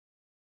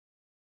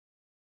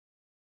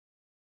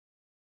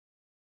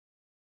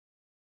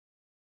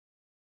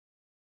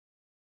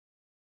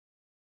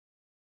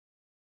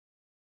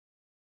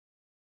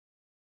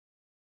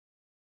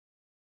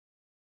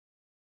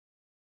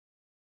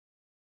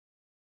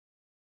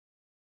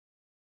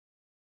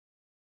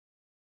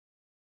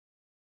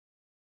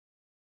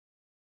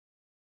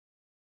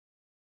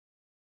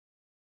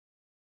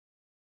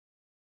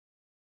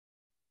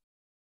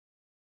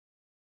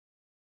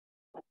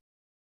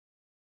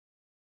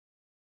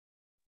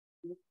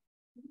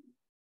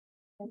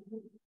It'll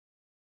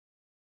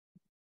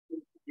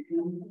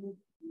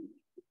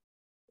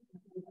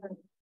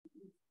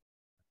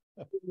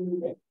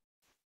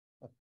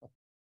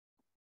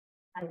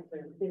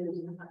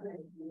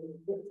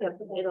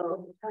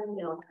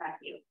track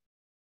you.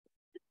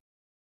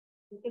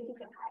 If you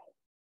can hide.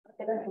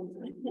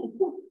 Actually,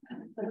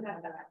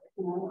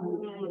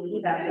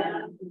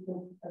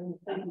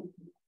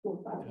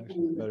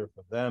 it's better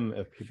for them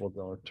if people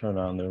don't turn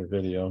on their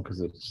video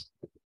because it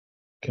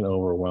can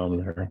overwhelm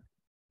their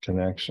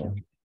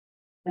connection.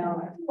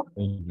 And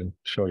you can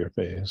show your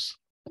face.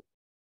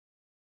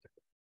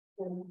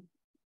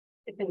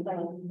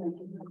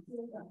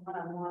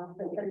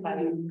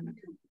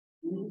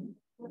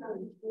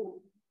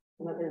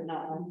 Whether or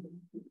not.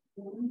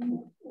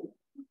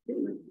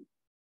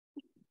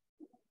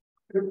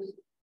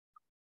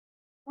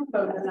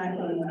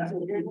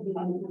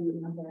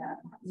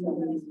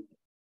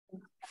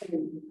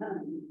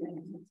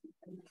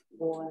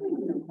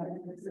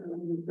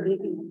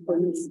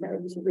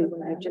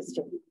 I just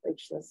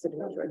listed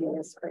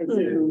readiness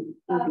crisis.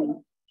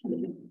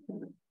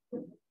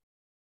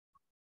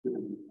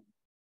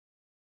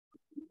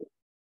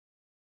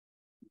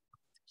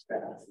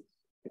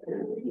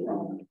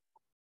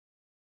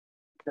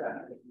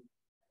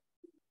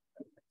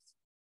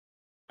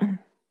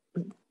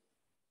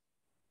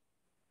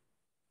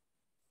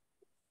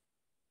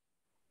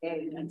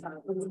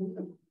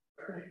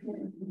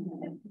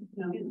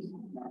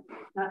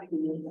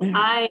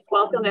 Hi,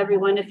 welcome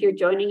everyone. If you're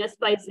joining us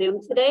by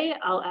Zoom today,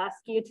 I'll ask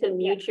you to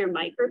mute your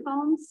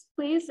microphones,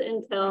 please,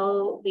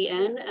 until the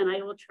end, and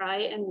I will try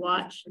and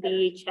watch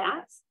the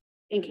chats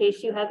in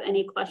case you have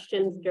any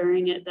questions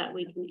during it that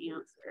we can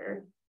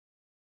answer.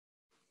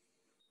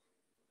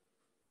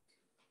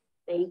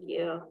 Thank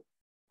you.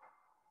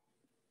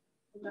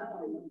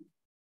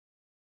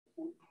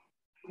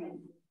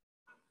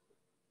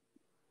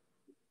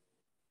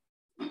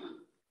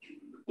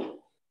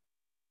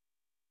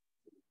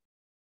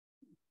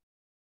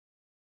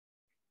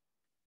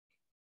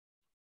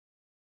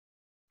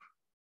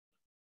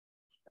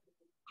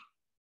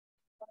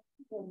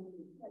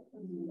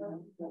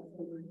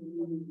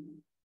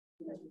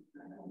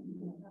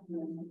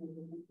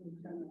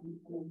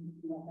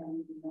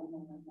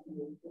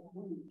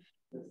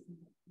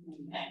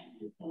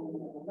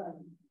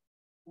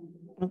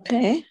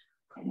 Okay.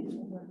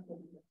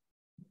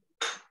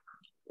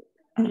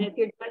 And if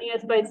you're joining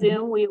us by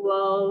Zoom, we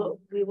will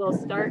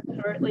start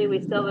shortly. We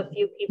still have a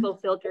few people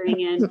filtering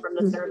in from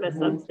the service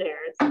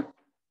upstairs.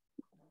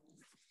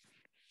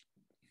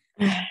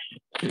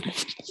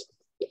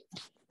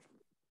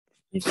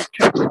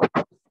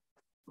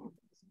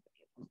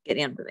 Get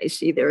in, but I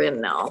see they're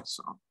in now.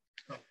 So,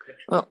 okay.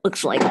 Well, it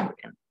looks like we're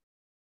in.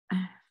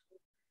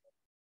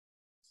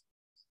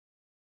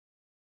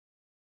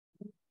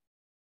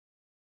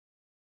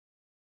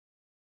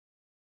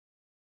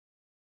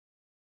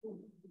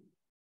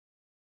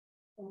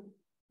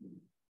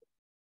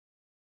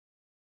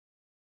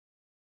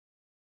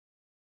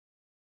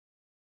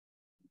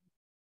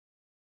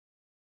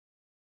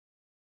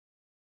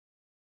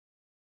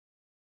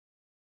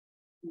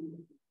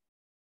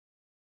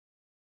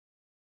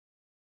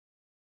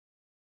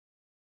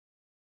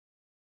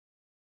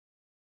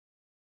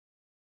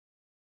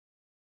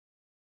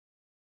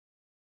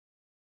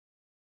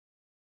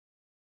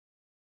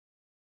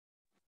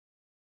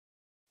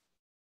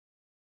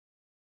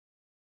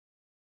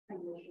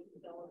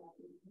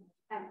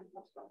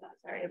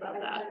 Sorry about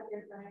that.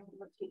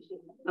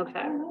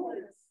 Okay.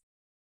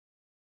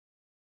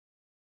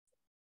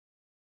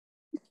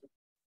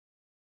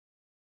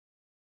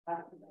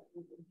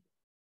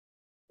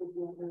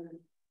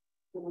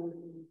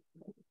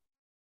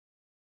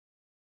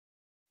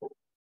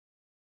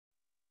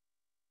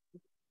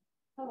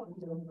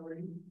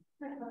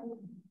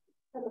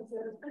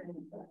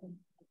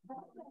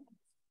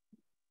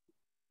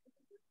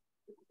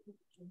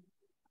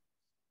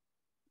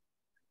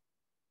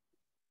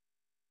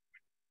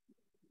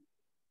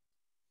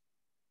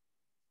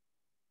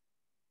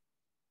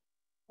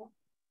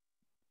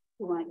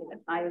 You want to give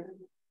it 5?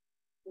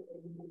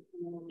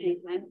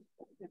 Anytime.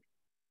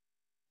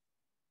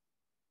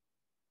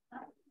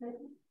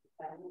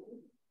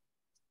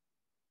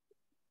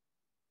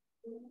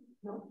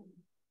 No.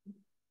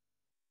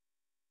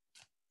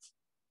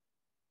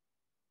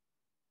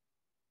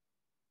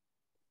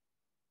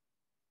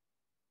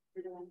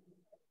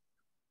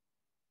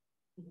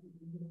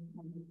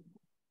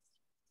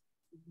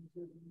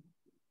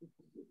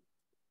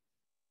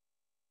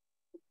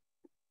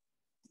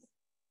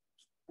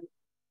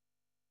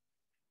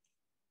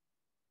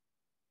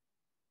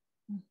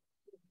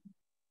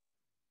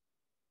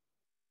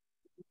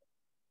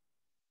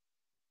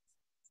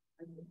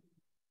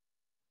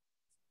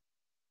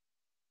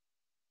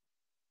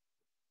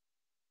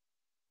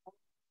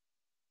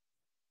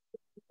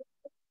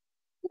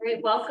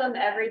 Great, welcome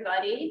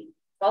everybody.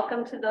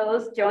 Welcome to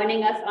those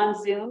joining us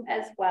on Zoom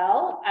as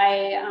well.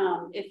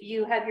 If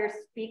you have your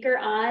speaker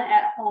on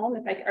at home,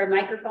 or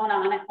microphone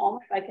on at home,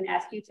 if I can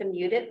ask you to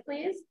mute it,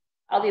 please.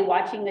 I'll be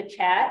watching the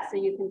chat, so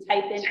you can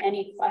type in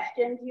any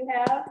questions you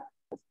have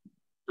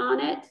on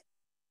it.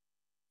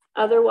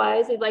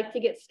 Otherwise, we'd like to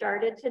get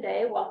started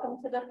today. Welcome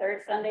to the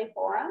Third Sunday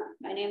Forum.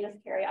 My name is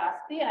Carrie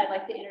Osby, and I'd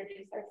like to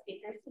introduce our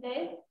speakers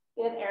today.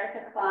 We have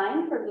Erica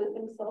Klein from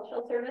Lutheran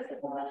Social Services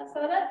in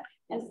Minnesota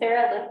and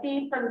Sarah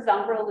Lichty from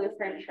Zumbro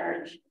Lutheran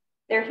Church.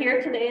 They're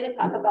here today to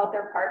talk about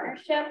their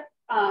partnership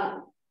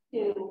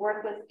to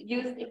work with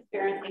youth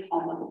experiencing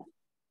homelessness.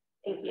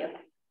 Thank you.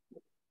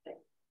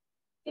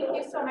 Thank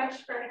you so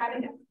much for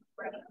having us.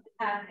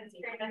 As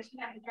Carrie mentioned,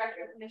 I'm the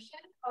director of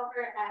mission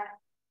over at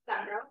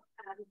Zumbro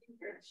Lutheran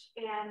Church,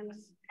 and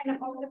kind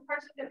of over the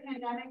course of the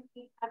pandemic,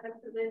 we had the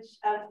privilege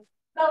of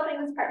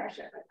developing this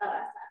partnership with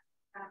LSS,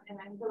 and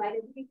I'm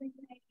delighted to be here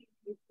today to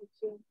introduce you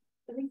to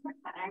the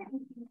resource center and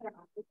things that are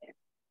offered there.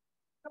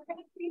 So, kind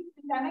of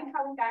pre-pandemic,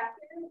 how we got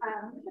here,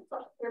 Lutheran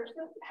Social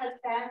Services has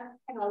been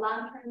kind of a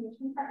long-term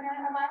mission partner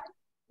of ours,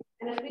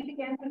 and as we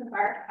began to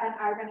embark on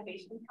our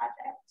renovation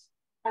project,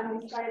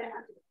 we started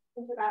to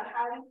think about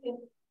how we could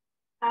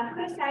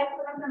put aside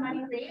some of the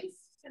money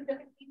raised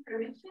specifically for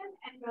mission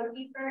and go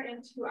deeper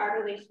into our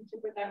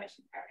relationship with our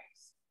mission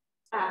partners.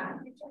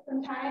 It took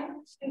some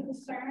time to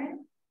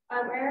discern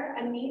where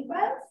a need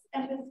was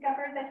and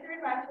discovered that here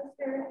in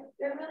Rochester,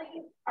 there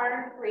really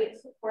are great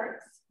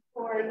supports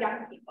for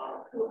young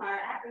people who are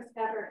at risk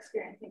of or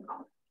experiencing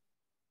homelessness.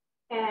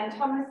 And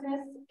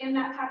homelessness in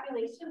that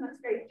population looks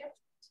very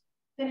different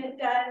than it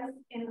does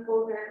in the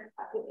older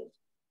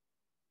population.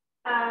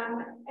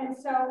 And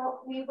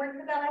so we worked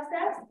with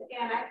LSS,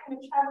 and I kind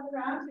of traveled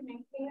around to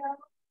Mankato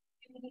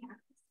and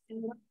Minneapolis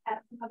and looked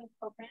at some other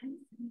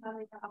programs and how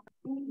they were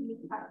operating, and we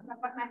talked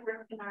about what might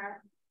work in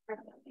our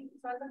building.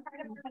 So as a part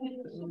of our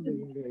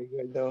renovation, very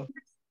good though.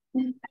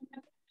 We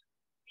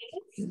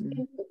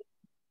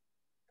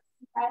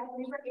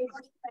were able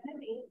to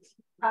renovate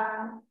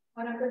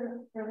one of the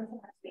rooms in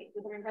our space.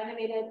 We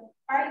renovated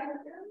our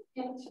youth room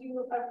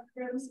into a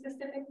room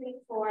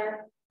specifically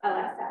for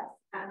LSS.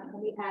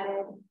 We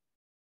added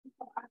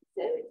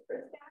offices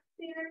for staff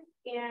there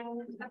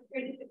and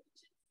upgraded the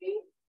kitchen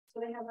space.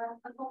 So they have a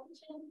whole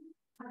kitchen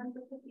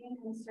for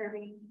cooking and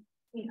serving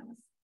meals.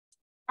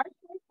 Our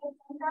church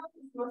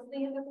is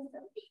mostly in the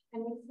facility,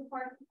 and we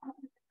support the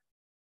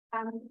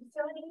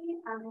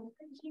facility,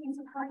 encouraging and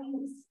supporting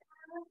the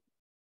staff,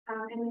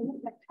 and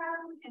then the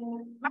town,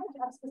 and my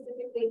job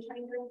specifically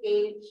trying to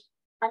engage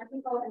our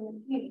people in the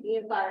community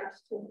at large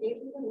to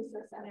engage with the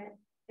resource center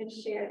and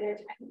share their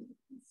time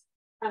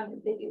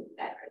that they do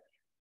that early.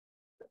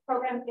 The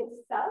program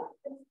itself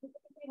is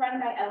specifically run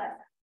by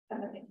LSS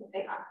and the things that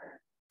they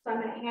offer. So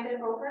I'm going to hand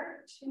it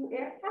over to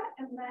Erica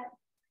and let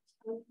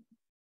her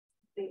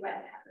see what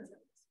happens.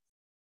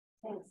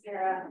 Thanks,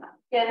 Sarah.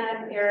 Again,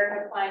 I'm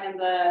Erica Klein. I'm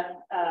the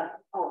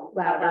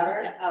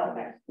louder. Oh,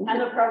 okay. I'm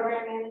the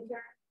program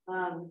manager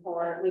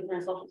for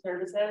Lutheran Social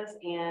Services,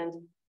 and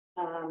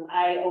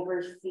I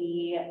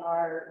oversee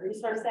our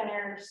resource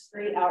centers,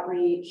 street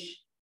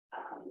outreach,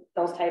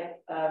 those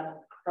type of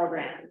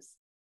programs.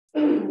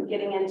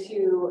 Getting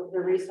into the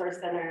resource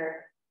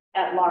center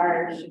at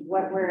large,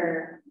 what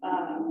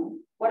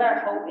our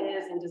hope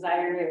is and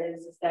desire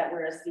is that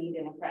we're a seed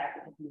in a crack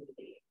in the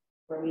community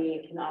where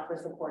we can offer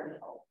support and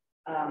hope.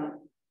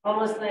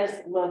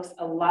 Homelessness looks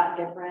a lot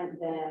different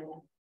than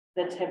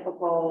the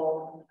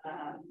typical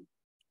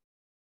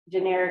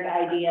generic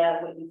idea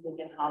of what you think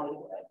in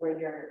Hollywood, where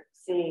you're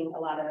seeing a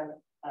lot of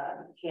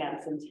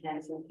camps and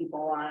tents and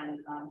people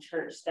on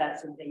church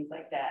steps and things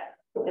like that,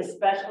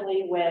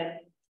 especially with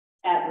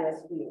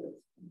at-risk youth.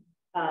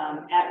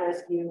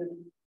 At-risk youth,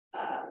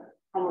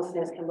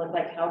 homelessness can look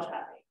like couch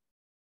hopping.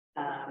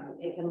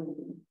 It can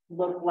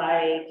look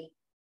like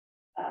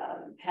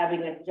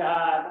having a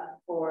job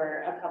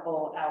for a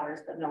couple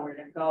hours but nowhere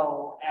to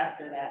go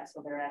after that,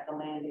 so they're at the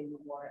landing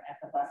or at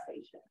the bus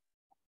station.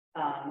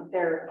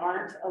 There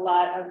aren't a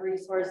lot of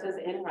resources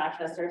in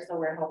Rochester, so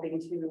we're hoping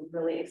to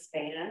really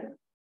expand.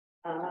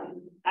 I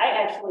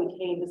actually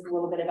came, this is a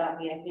little bit about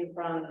me, I came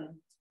from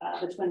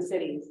the Twin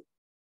Cities.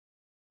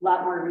 A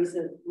lot more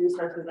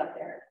resources up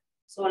there.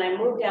 So when I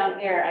moved down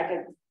here, I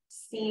could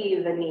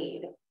see the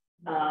need.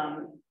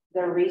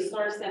 The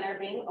resource center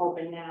being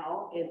open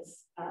now,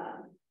 it's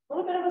a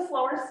little bit of a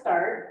slower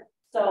start.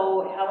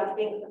 So how it's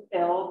being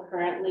fulfilled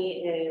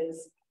currently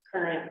is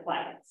current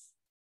clients.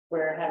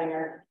 We're having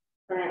our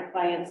current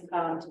clients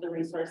come to the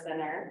resource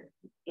center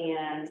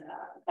and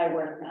by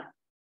word of mouth.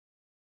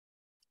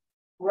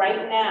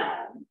 Right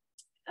now,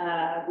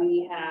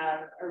 we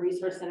have a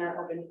resource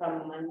center open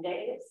from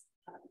Mondays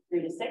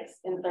 3 to 6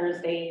 and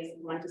Thursdays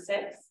 1 to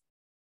 6.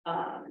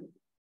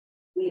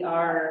 We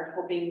are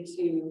hoping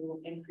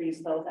to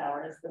increase those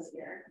hours this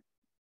year,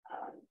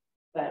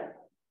 but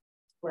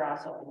we're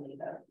also in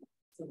need of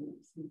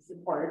some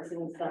supports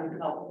and some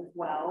help as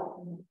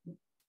well.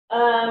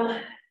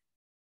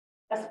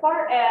 As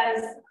far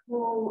as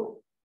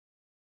who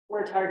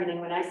we're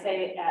targeting, when I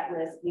say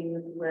at-risk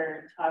youth,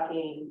 we're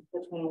talking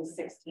between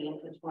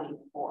 16 to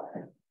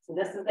 24. So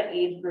this is the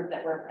age group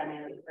that we're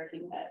primarily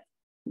working with.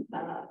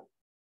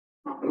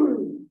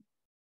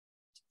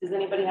 Does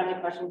anybody have any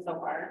questions so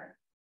far?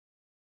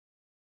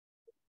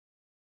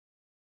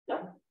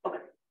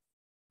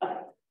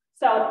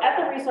 So at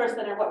the Resource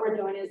Center, what we're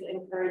doing is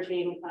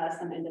encouraging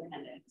some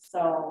independence.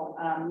 So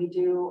we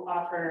do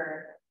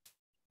offer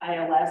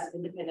ILS,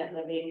 independent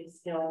living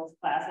skills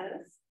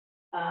classes.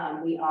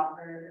 We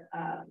offer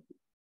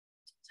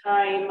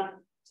time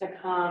to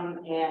come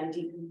and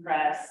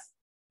decompress.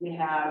 We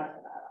have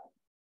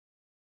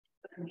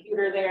a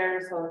computer there,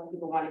 so if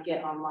people want to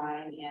get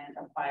online and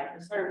apply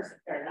for services,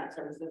 or not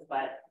services,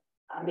 but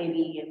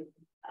maybe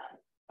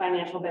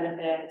financial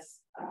benefits,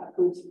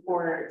 food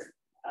support,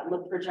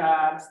 look for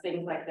jobs,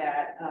 things like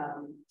that.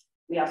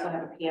 We also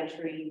have a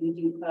pantry. We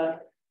do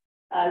cook.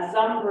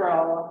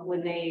 Zumbro,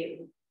 when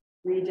they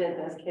redid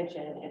this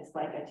kitchen, it's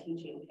like a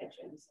teaching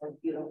kitchen, so it's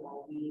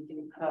beautiful. We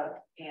do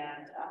cook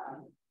and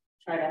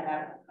try to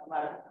have a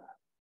lot of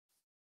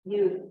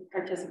youth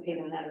participate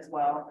in that as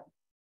well.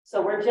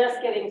 So we're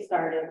just getting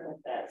started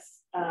with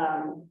this.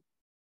 I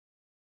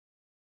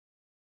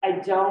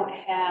don't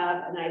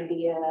have an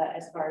idea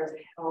as far as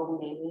how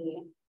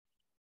many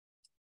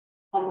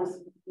homeless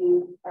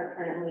youth are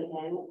currently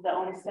in the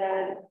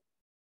Olmsted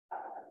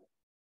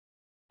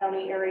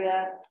County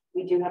area.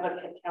 We do have a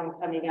pit count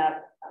coming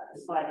up,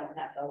 so I don't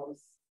have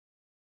those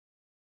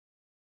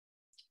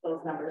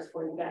numbers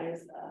for you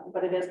guys,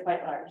 but it is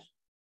quite large.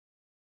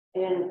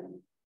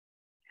 And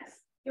yes,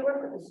 you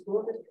work with the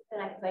school district,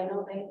 and I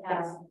know they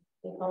have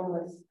the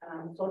homeless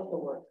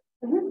social work.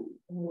 Mm-hmm.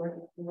 You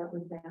work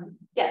with them.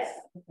 Yes.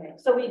 Okay.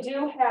 So we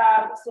do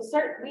have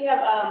we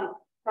have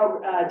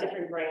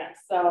different grants.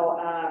 So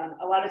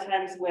a lot of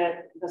times with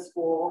the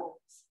schools,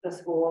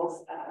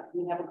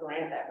 we have a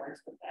grant that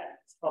works with that.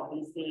 It's called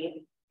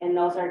BC, and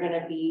those are going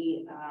to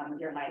be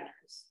your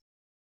minors.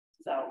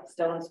 So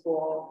still in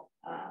school,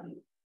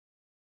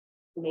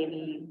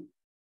 maybe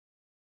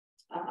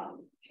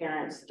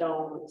parents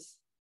don't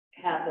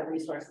have the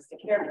resources to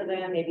care for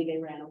them. Maybe they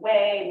ran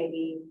away.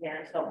 Maybe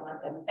parents don't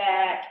want them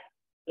back,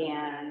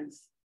 and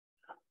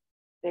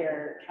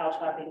they're couch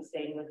hopping,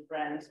 staying with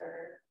friends,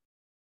 or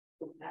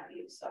what have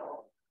you.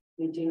 So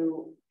we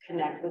do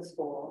connect with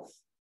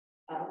schools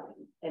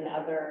and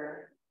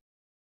other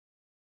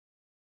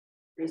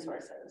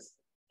resources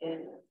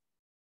in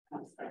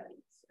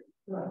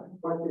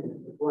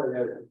Question before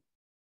that,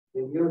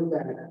 the youth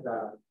that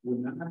do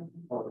not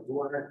or who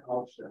are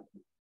culture,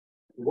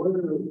 what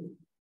do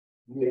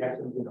you have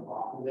something to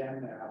offer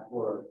them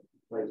for a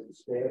place to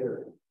stay?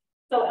 Or?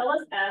 So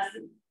LSS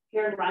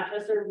here in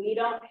Rochester, we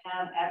don't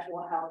have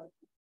actual help.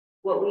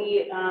 What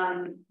we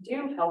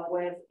do help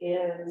with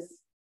is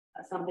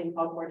something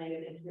called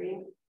coordinated entry,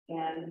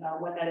 and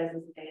what that is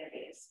a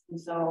database. And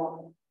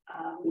so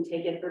we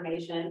take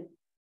information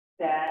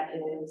that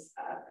is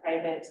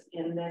private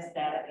in this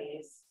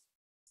database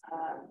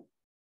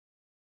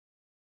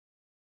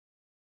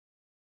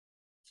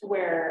to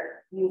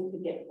where you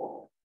could get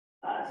pulled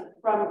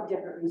from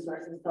different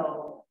resources.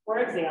 So, for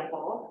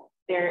example,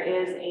 there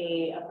is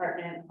a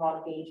apartment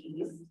called Gage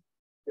East,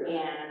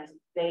 and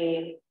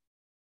they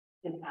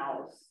can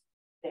house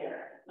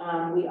there.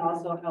 We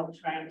also help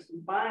trying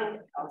to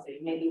find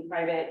housing, maybe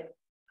private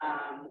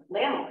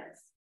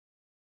landlords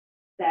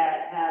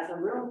that has a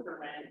room for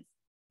rent,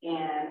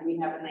 and we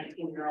have a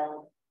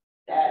 19-year-old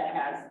that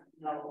has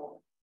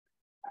no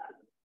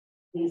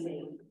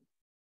leasing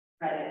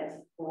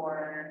credit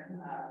or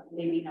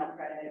maybe no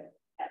credit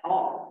at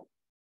all.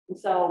 And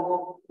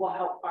so we'll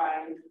help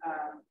find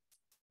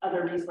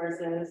other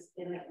resources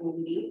in the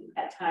community.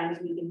 At times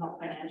we can help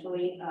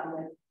financially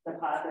with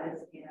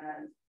deposits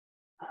and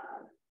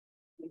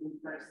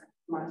first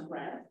month's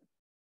rent,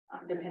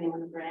 depending on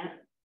the grant.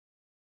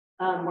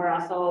 We're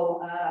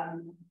also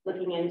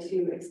looking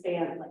into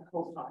expand like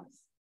host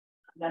homes.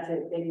 That's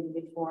a big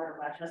need for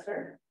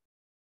Rochester.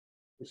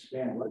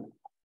 Expand what?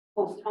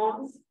 Host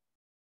homes.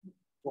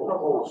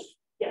 Host.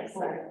 Yes,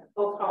 sorry.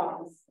 Host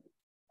homes.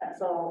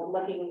 So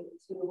looking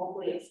to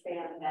hopefully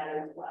expand that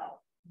as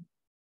well.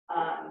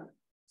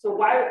 So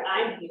why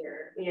I'm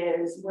here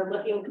is we're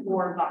looking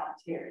for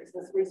volunteers.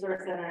 This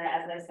resource center,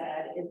 as I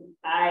said,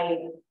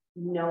 I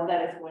know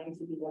that it's going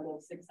to be a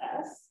big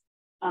success.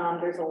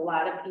 There's a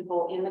lot of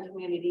people in the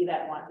community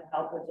that want to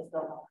help, but just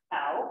don't know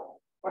how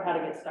or how to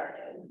get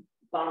started.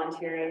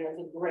 Volunteering is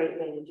a great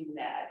way to do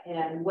that.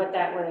 And what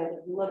that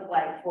would look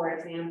like, for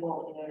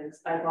example, is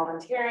by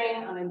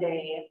volunteering on a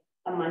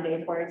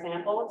Monday, for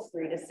example, it's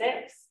 3 to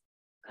 6.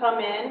 Come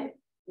in,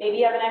 maybe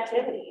you have an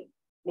activity.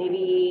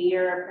 Maybe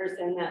you're a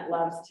person that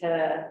loves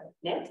to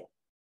knit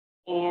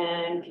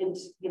and can,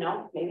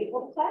 maybe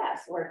hold a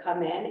class or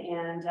come in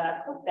and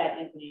cook that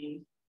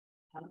evening.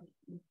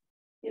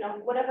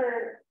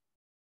 Whatever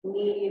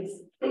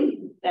needs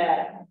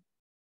that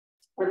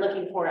we're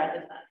looking for at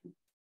the time.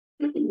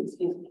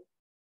 Excuse me.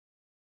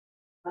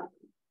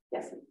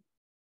 Yes.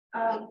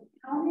 How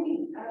many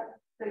of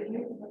the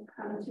youth that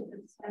come to the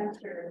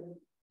center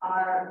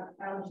are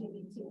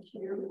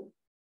LGBTQ,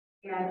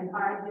 and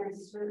are there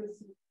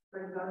services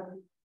for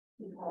those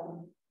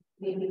people,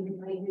 maybe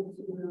related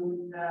to the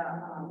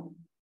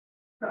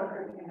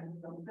program and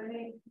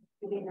company?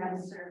 Do they have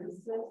services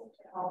to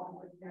help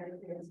with their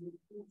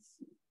needs?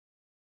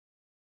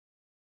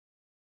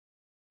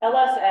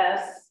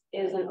 LSS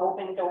is an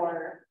open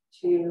door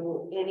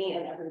to any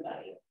and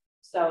everybody.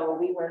 So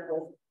we work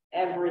with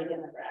every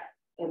demographic.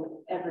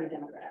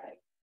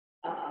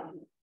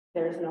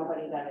 There's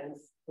nobody that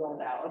is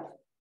rolled out.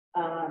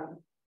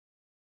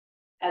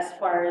 As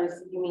far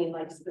as you mean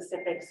like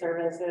specific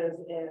services,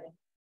 if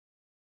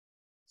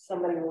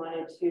somebody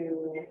wanted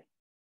to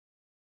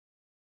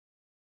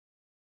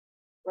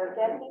work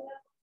at me?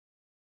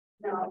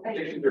 No,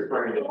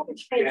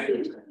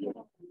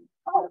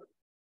 oh,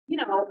 you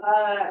know,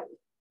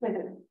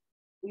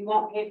 we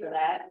won't pay for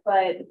that,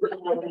 but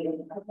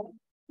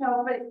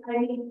no, but I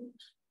mean,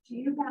 do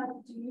you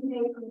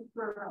make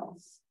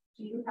referrals?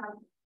 Do you have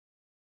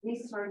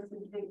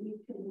resources that you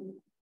can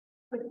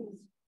put these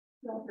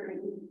children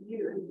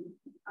you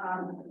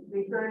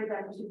refer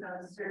them to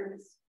those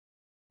services?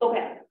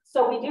 Okay,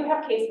 so we do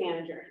have case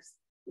managers.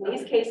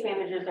 These case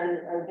managers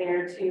are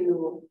there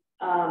to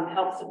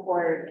help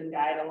support and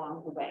guide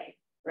along the way,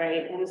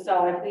 right? And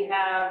so if we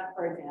have,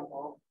 for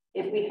example,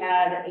 if we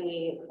had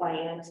a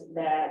client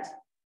that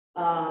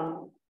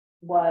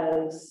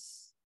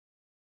was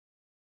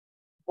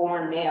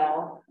born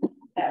male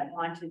that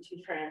wanted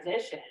to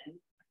transition,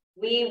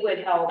 we would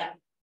help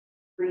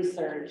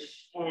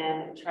research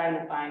and try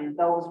to find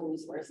those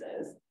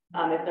resources.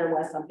 If there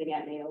was something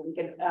at Mayo, we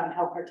could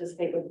help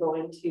participate with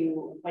going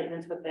to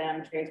appointments with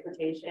them,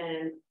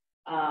 transportation,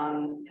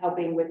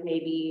 helping with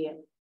maybe,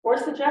 or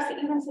suggesting,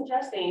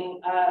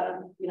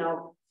 you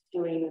know,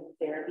 doing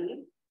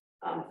therapy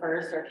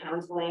first or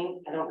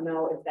counseling. I don't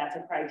know if that's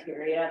a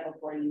criteria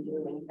before you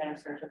do any kind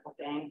of surgical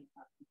thing.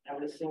 I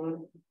would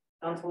assume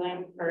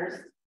counseling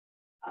first,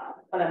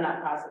 but I'm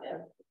not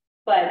positive.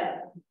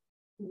 But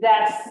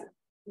that's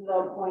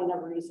the point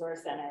of a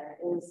resource center,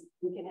 is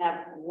we can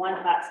have one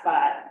hot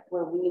spot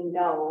where we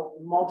know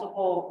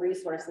multiple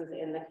resources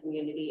in the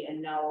community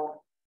and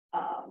know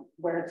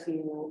where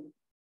to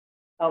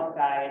help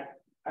guide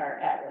our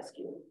at-risk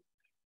youth.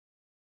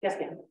 Yes,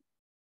 ma'am.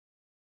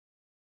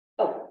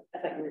 Oh, I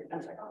thought you were,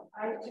 I'm sorry.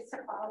 I just a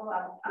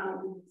follow-up.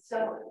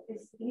 So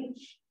is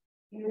each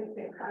youth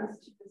that comes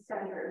to the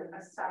center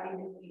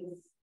assigned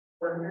these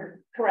workers?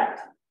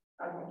 Correct.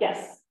 Okay.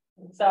 Yes.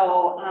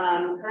 So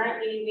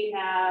currently we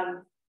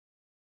have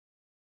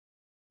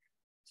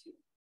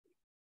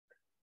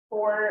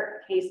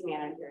 4 case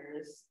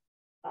managers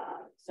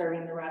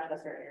serving the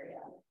Rochester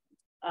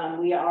area.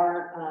 We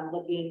are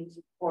looking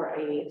for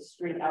a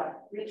street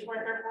outreach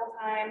worker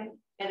full-time,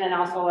 and then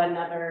also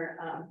another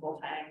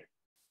full-time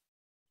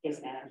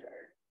case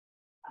manager.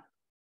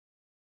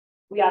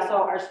 We also,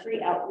 our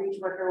street outreach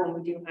worker, when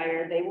we do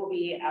hire, they will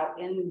be out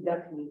in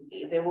the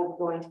community. They will be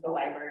going to the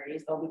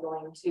libraries, they'll be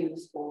going to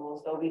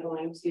schools, they'll be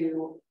going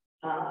to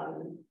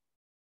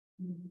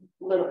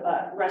little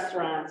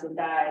restaurants and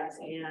dives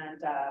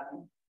and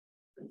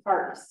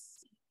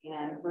parks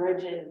and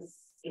bridges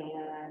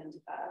and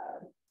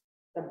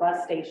the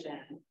bus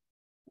station.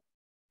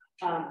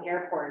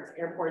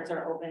 Airports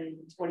are open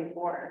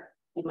 24.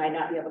 You might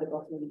not be able to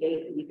go through the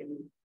gate, but you can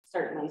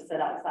certainly sit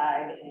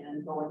outside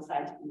and go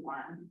inside to be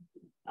warm.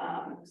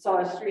 So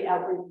a street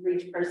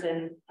outreach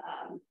person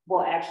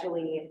will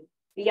actually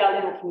be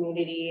out in the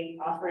community,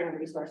 offering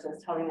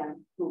resources, telling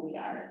them who we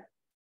are.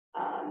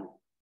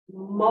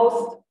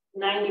 Most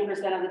 90%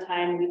 of the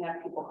time, we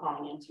have people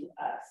calling into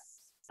us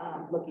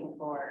looking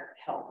for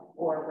help,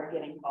 or we're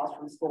getting calls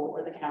from school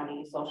or the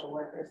county social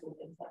workers and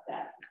things like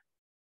that.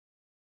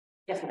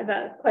 Yes, I have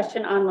a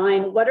question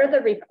online. What are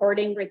the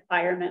reporting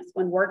requirements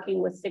when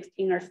working with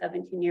 16 or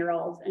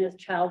 17-year-olds, and is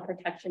child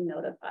protection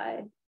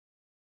notified?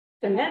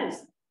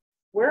 Depends.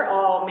 We're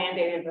all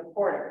mandated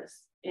reporters.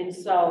 And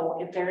so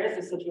if there is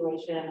a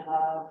situation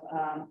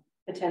of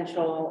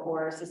potential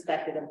or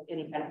suspected of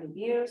any kind of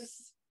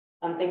abuse,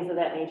 things of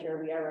that nature,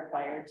 we are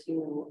required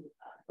to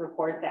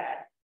report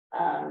that.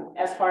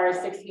 As far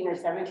as 16 or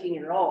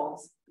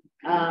 17-year-olds,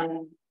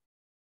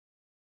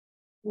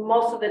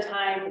 most of the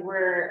time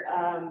we're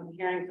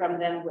hearing from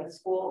them with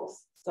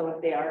schools. So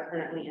if they are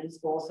currently in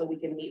school, so we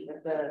can meet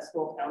with the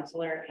school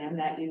counselor and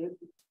that youth.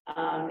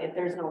 If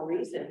there's no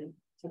reason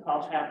to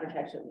call child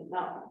protection,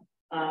 no.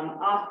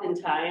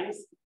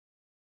 Oftentimes,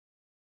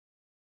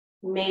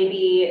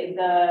 maybe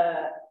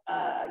the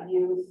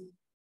youth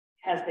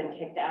has been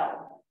kicked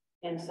out,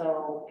 and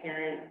so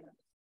parent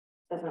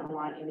doesn't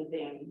want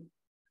anything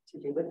to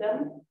do with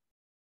them,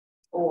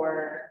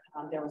 or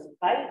there was a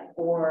fight,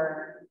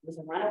 or it was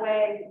a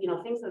runaway, you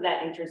know, things of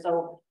that nature.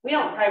 So we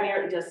don't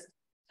primarily just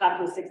talk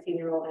to a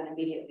 16-year-old and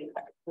immediately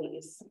call the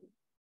police.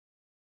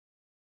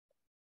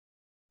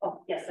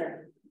 Oh, yes,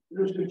 sir.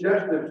 You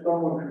suggested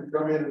someone could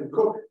come in and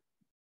cook.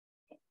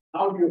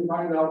 How do you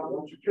find out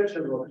what your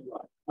kitchen looks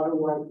like? How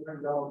do I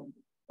find out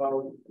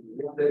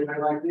what they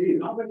might like to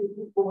eat? How many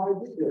people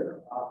might be there?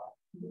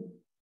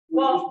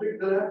 Well, speak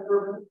to that for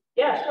a minute?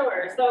 Yeah,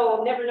 sure.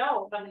 So never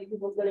know how many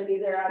people's going to be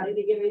there on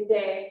any given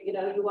day. You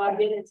know, you walk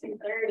in at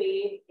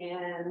 2:30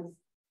 and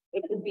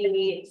it could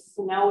be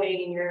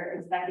snowing and you're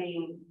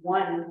expecting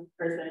one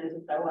person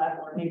to show up,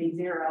 or maybe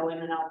 0,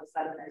 and then all of a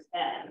sudden there's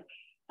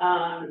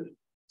 10.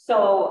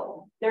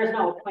 So there's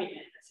no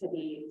appointment to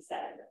be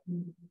set.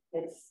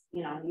 It's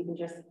you know, you can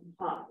just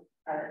pump.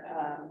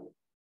 Our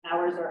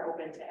hours are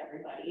open to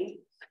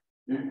everybody.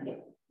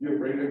 You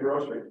bring the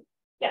groceries.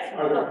 Yes.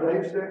 Are there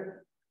plates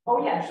there?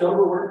 Oh, yes.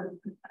 Silverware?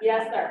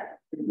 Yes, sir.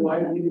 Do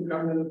I need to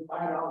come in and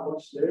find out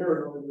what's there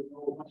or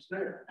know what's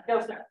there?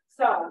 No, sir.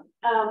 So,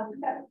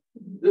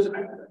 This,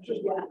 I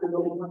just want to know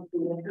what's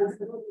there.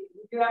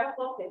 we do have a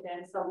full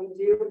kitchen, so we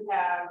do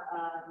have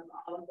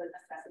all of the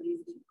necessities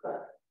to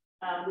cook.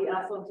 We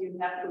also do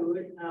have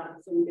food,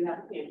 so we do have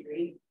a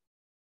pantry.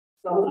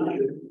 So,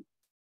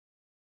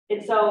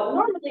 and so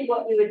normally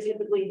what we would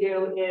typically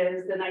do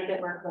is the night that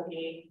we're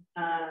cooking,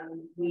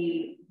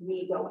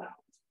 we go out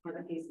for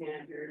the case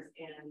managers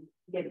and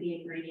get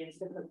the ingredients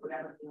to cook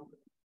whatever meal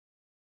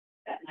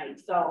that night.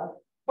 So,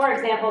 for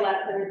example,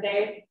 last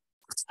Thursday,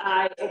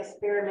 I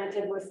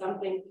experimented with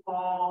something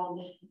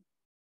called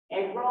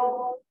egg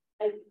roll,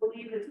 I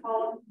believe it's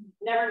called.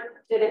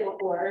 Never did it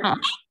before.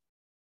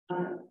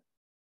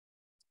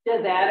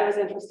 Did that, it was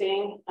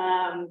interesting.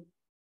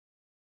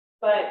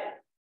 But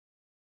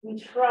we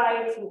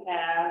try to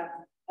have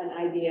an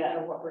idea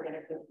of what we're going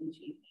to cook each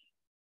evening.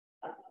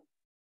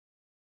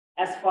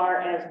 As far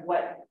as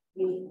what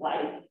you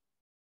like,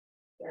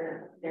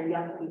 they're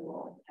young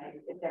people.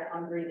 If they're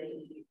hungry, they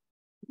eat.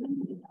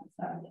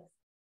 So, yes.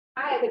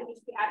 I would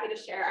just be happy to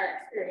share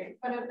our experience.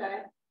 One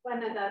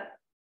of the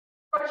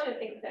fortunate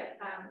things that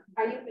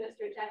our youth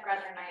minister Jen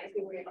Brother and I, is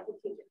we were able to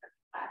teach a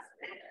class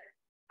together,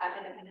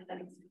 independent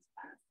living students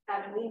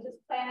class, and we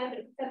just planned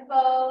a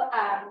simple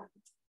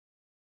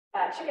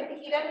chicken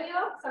fajita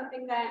meal,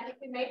 something that you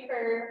can make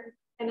for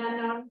an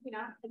unknown, you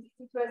know, it's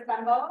easy to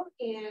assemble.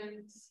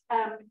 And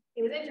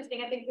it was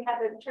interesting. I think we had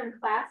the term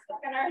class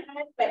stuck in our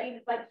head, but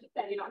you, like you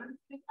said, you don't have to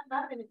come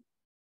up, and it's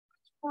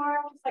more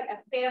just like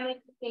a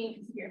family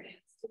cooking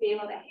experience to be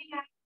able to hang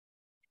out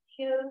with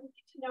you,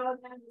 get to know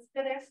them, listen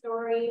to their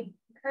story,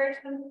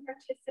 encourage them to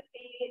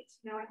participate.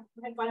 You know, I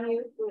had one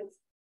youth who was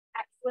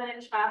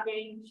excellent at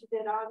shopping. She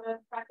did all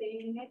the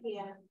prepping, and we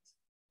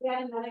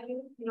had another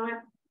youth, you know,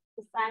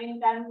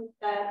 assigning them with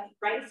the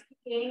rice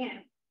cooking, and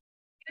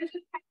it was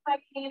just kind of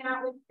like hanging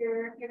out with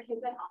your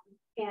kids at home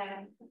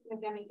and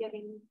with them and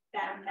giving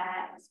them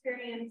that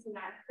experience and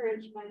that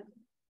encouragement,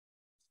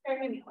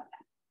 sharing a meal with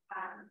them.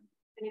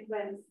 And it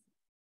was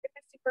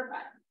super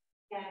fun.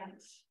 And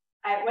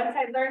once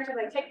I learned to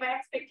like take my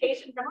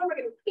expectation from, oh, we're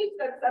going to teach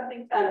them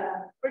something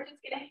fun, we're just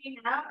going to hang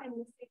out and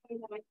see things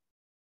that I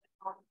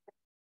have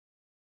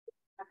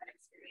that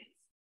experience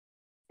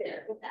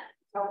there with that.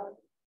 So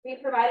we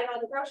provided all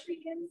the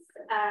groceries, and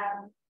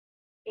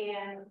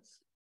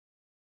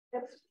it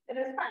was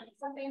fun.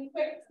 Something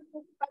quick,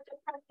 something budget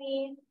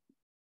friendly,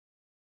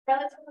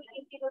 relatively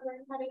easy to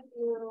learn how to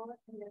do,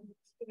 and then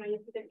you know you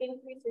either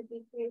increase or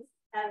decrease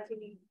as you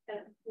need to.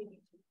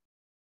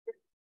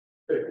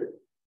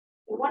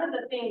 One of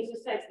the things,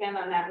 just to expand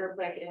on that real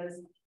quick,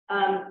 is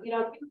you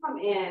know, if you come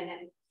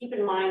in, keep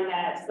in mind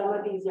that some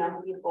of these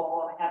young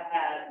people have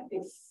had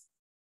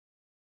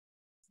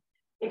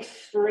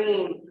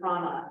extreme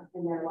trauma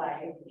in their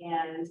life,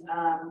 and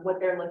what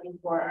they're looking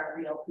for are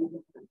real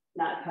people,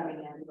 not coming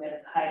in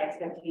with high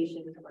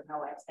expectations or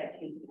no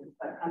expectations,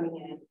 but coming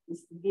in,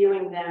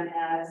 viewing them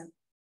as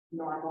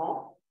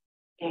normal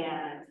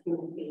and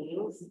human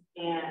beings,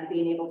 and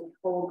being able to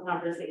hold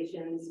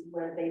conversations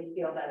where they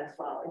feel that as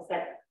well. It's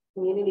that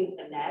community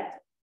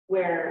connect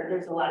where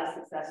there's a lot of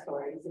success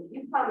stories. If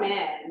you come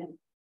in,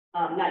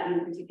 not you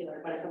in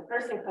particular, but if a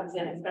person comes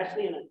in,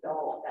 especially an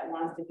adult that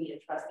wants to be a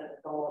trusted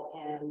adult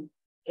in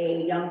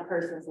a young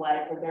person's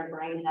life where their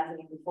brain hasn't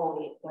even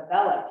fully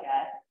developed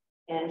yet,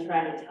 and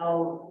trying to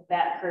tell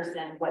that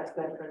person what's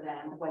good for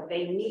them, what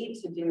they need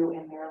to do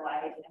in their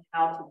life and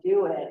how to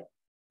do it,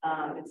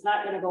 it's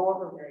not going to go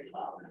over very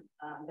well.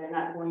 They're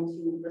not going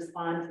to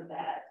respond to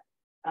that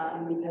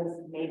because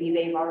maybe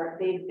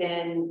they've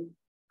been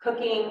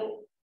cooking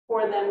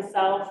for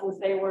themselves since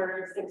they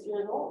were 6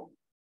 years old.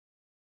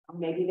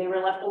 Maybe they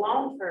were left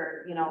alone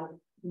for, you know,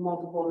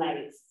 multiple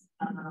nights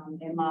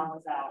and mom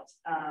was out.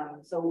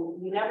 So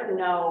you never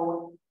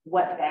know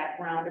what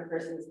background a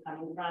person is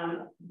coming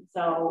from.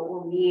 So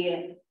when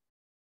we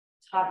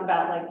talk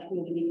about like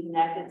community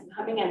connect, it's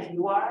coming as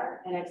you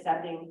are and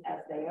accepting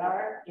as they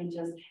are and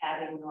just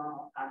having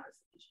normal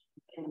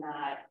conversations and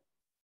not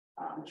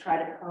try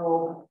to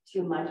probe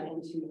too much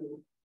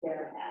into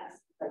their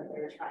past, but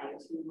they're trying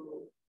to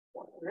move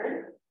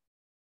forward.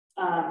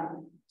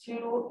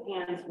 2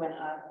 hands went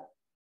up.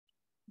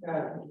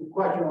 The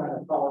question on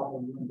the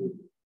follow-up.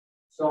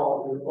 So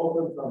you're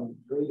open from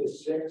 3 to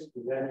 6.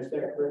 Did I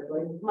understand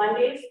correctly?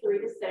 Mondays 3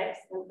 to 6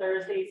 and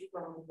Thursdays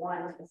from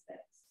 1 to 6.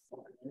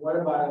 Okay. And what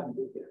about on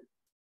the weekend?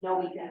 No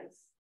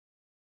weekends.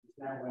 It's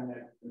not when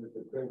there's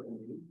a critical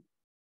need.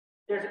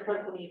 There's a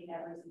critical need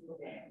every single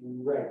day.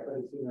 Right, but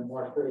it's even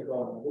more critical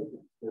on the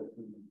weekends.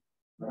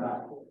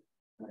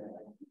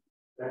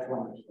 That's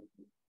one.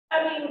 I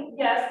mean,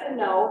 yes and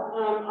no.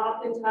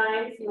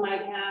 Oftentimes you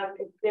might have,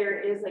 if there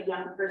is a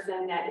young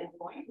person that is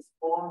going to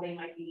school, they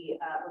might be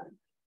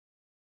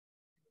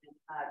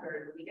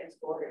during the weekend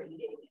school, they're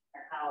eating in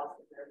their house,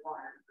 in their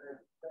barn,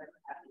 or whatever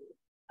have you.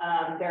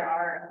 There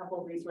are a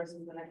couple of resources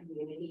in the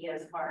community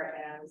as far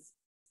as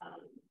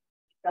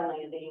the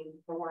landing,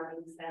 the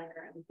warming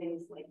center, and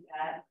things like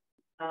that.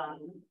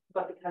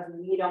 But because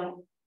we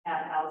don't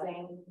have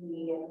housing,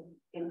 we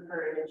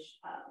encourage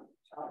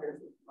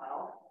shelters as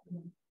well.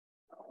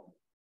 So.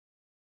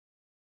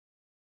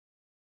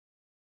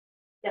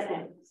 Yes,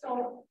 ma'am.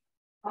 So,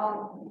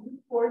 you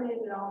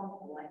coordinated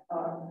on like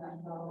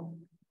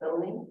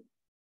building.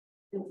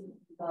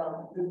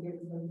 Lutheran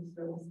Social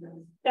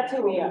Services. That's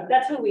who we are.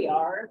 That's who we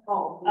are.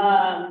 Oh,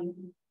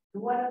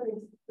 what are they?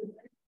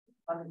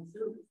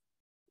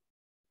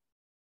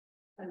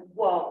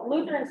 Well,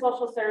 Lutheran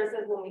Social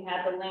Services, when we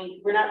had the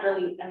link, we're not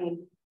really, I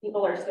mean,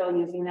 people are still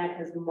using that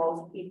because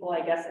most people,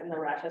 I guess, in the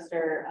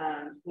Rochester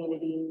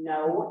community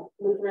know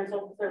Lutheran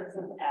Social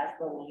Services as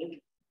the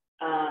link.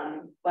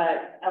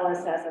 But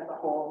LSS as a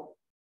whole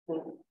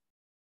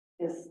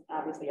is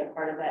obviously a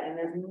part of that. And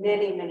there's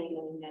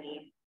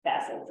many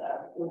facets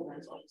of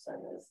Lutheran Social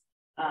Service.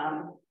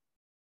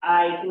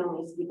 I can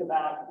only speak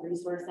about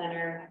Resource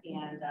Center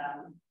and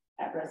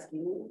at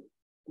Rescue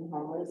and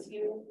Homeless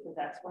You, because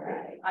that's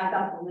where I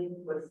thought the link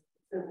was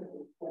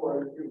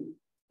for you.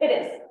 it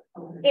is.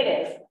 Okay. It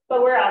is,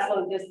 but we're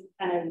also just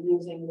kind of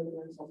using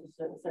Lutheran Social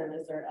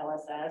Service or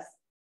LSS.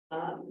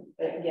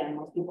 But again,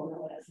 most people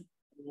know it as.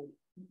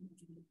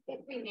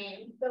 It's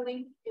renamed. The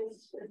link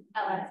is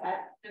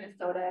LSS,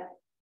 Minnesota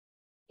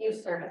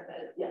Youth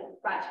Services, yeah,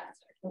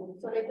 Rochester.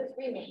 So they just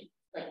renamed,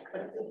 like,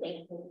 what is the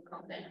same thing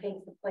called? I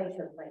think the place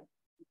of like.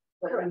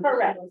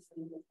 Correct.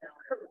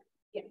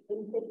 Yeah,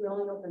 you think we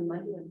only open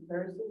Monday and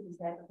Thursdays, is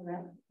that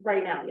correct?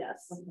 Right now,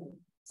 yes. Okay.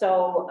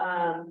 So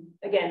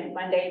again,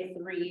 Monday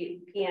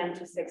 3 p.m.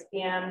 to 6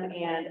 p.m.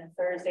 and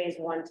Thursdays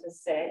 1 to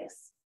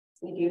 6.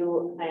 We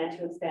do plan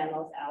to expand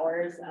those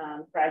hours.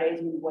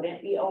 Fridays we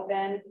wouldn't be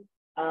open.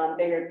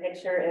 Bigger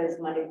picture is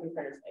Monday through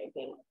Thursday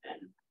being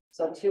open.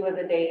 So 2 of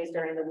the days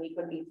during the week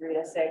would be 3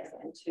 to 6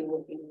 and 2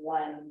 would be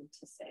 1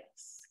 to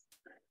 6.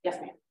 Yes,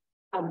 ma'am.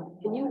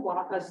 Can you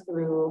walk us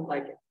through,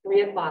 like,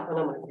 3 o'clock on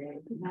a Monday,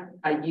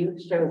 a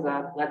youth shows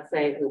up, let's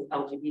say, who's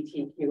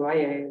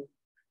LGBTQIA,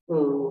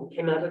 who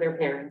came out of their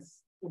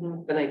parents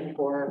the night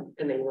before,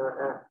 and they were,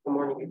 or the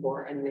morning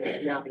before, and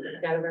they're now being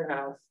kicked out of their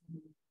house.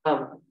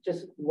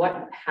 Just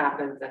what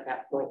happens at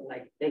that point?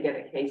 Like, they get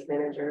a case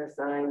manager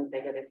assigned,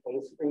 they get a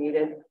case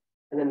created,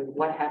 and then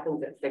what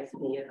happens at 6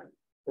 p.m.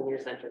 when your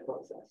center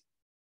closes?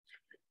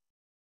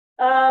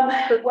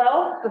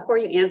 Well, before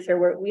you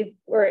answer,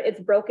 it's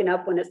broken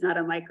up when it's not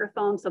a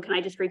microphone. So can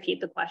I just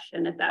repeat the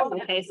question if that's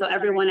okay? So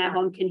everyone at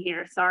home can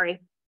hear, sorry.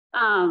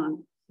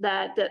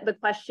 That the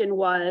question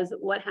was,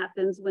 what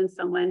happens when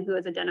someone who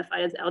is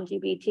identified as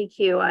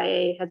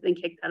LGBTQIA has been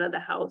kicked out of the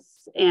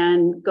house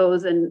and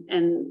goes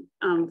and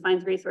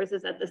finds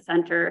resources at the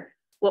center?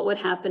 What would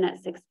happen at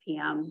 6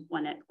 p.m.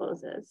 when it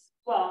closes?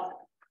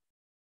 well,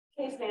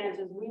 case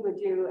managers, we would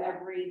do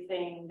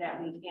everything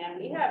that we can.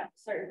 We have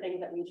certain things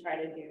that we try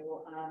to do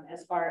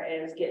as far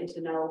as getting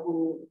to know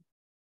who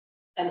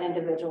an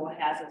individual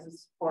has as a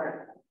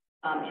support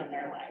in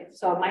their life.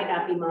 So it might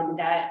not be mom and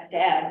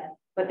dad,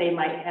 but they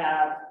might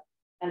have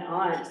an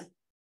aunt,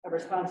 a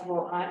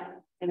responsible aunt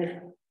in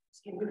the,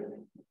 in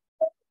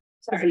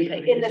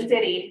the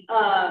city.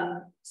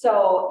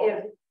 So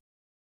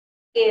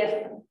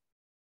if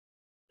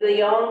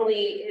the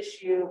only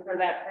issue for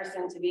that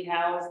person to be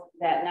housed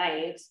that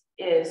night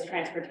is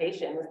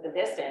transportation, is the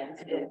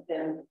distance,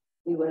 then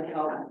we would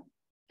help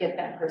get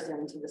that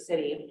person to the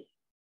city.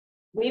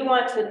 We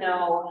want to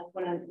know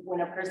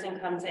when a person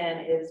comes in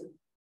is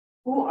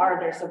who are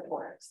their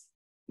supports?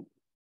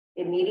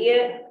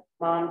 Immediate,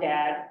 mom,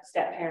 dad,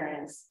 step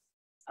parents.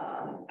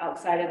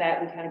 Outside of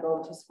that, we kind of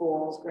go to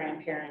schools,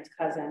 grandparents,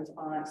 cousins,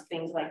 aunts,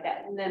 things like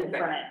that, and then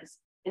friends.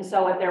 And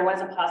so if there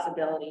was a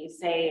possibility,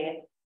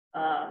 say,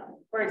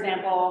 for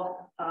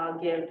example, I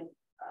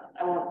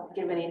won't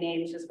give any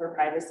names just for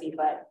privacy,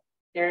 but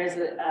there is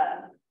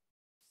a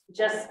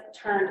just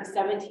turned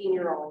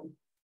 17-year-old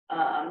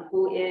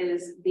who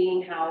is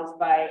being housed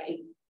by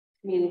a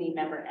community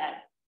member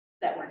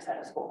that works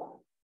at a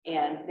school.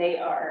 And they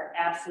are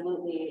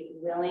absolutely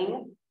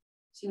willing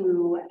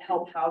to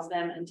help house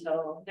them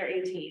until they're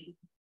 18.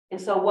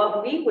 And so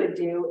what we would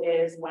do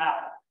is,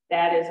 wow,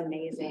 that is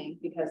amazing,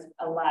 because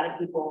a lot of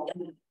people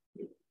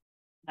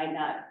might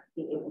not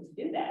be able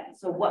to do that.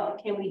 So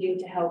what can we do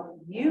to help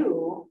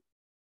you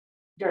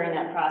during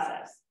that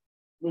process?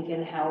 We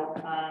can help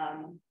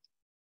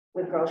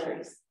with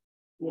groceries.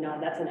 You know,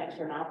 that's an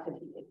extra mouth to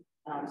feed.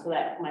 So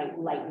that might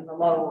lighten the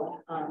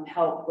load,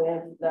 help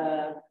with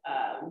the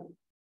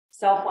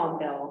cell phone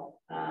bill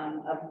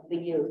of the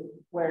youth,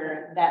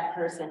 where that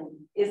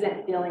person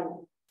isn't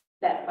feeling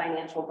that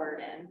financial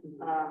burden,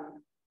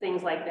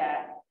 things like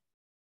that.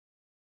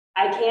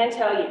 I can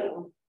tell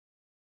you,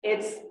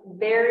 it's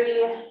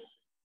very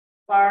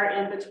far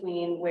in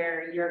between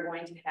where you're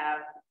going to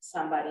have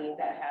somebody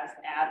that has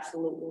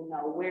absolutely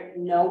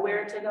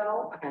nowhere to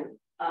go. Okay.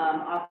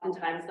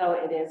 Oftentimes, though,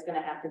 it is going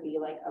to have to be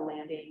like a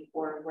landing,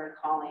 or we're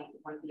calling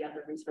one of the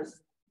other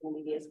resources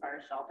community as far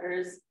as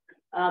shelters.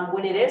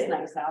 When it is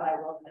nice out, I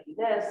will tell you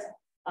this,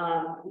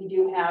 We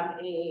do have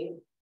a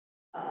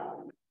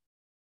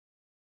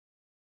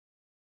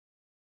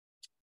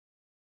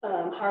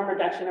harm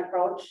reduction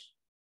approach.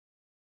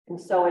 And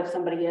so if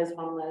somebody is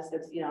homeless,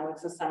 it's, you know,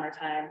 it's the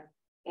summertime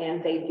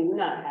and they do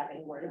not have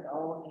anywhere to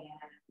go and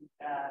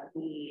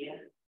the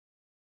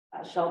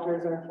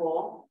shelters are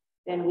full,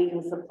 then we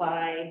can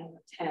supply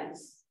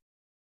tents.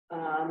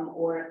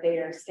 Or if they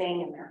are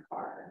staying in their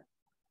car,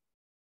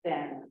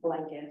 then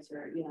blankets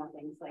or, you know,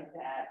 things like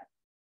that.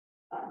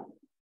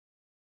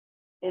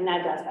 And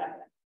that does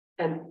happen.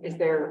 And is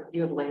there, do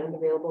you have land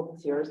available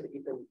that's yours that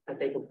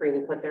they can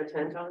freely put their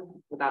tent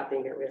on without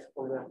being at risk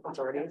from the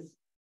authorities?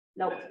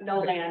 No, no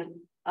land.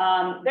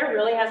 There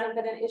really hasn't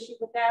been an issue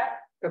with that.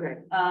 Okay.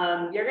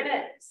 You're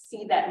gonna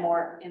see that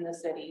more in the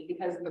city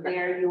because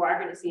there you are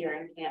gonna see your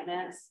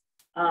encampments.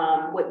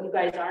 What you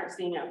guys aren't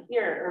seeing out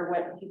here, or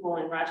what people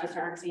in Rochester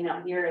aren't seeing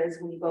out here, is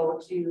when you go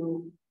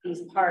to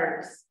these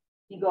parks,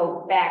 you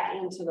go back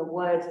into the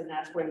woods, and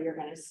that's where you're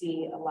going to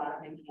see a lot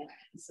of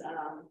encampments.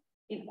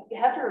 You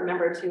have to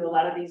remember too, a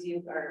lot of these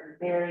youth are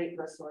very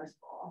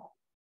resourceful.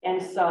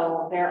 And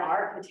so there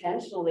are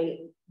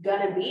potentially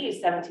going to be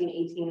 17,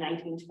 18,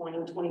 19, 20,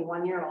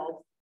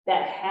 21-year-olds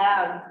that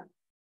have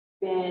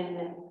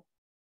been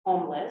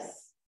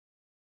homeless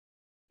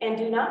and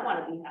do not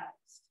want to be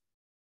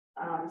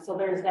housed. So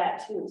there's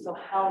that too. So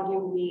how do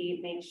we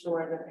make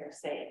sure that they're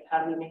safe?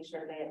 How do we make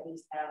sure they at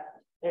least have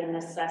their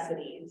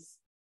necessities?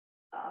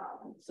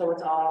 So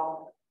it's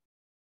all,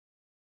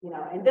 you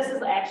know, and this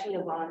is actually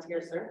a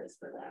volunteer service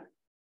for them,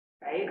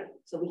 right?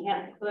 So we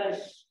can't push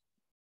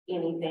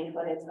anything,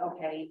 but it's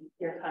okay,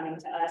 you're coming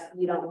to us,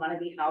 you don't want to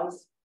be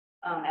housed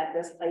at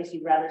this place,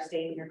 you'd rather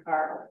stay in your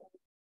car.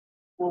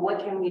 Well, what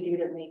can we do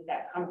to make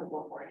that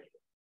comfortable for you?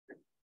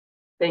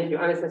 Thank you.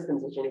 I'm a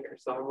systems engineer,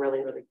 so I'm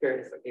really, really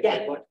curious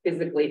about what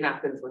physically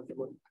happens when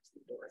someone walks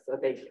the door. So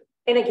thank you.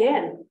 And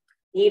again,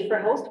 need for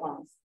host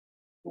homes,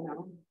 you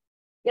know.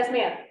 Yes,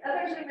 ma'am.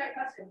 That's actually my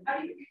question. How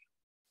do you?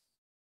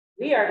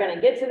 We are going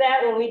to get to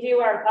that when we do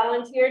our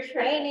volunteer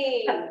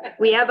training.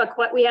 We had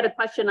a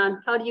question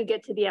on how do you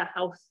get to be a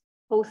host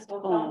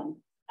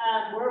home?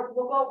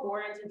 We'll go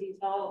more into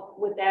detail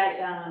with that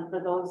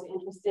for those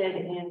interested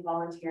in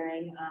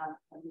volunteering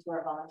into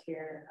our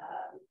volunteer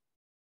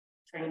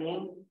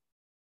training.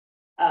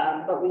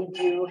 But we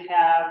do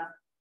have,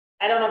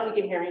 I don't know if you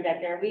can hear me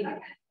back there.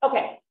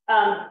 Okay.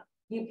 I'll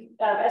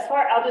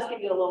just give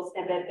you a little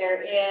snippet.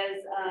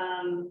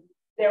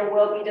 There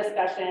will be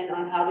discussion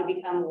on how to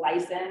become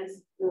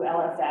licensed through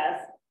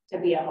LSS to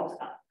be a host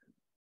home.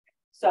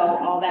 So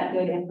all that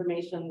good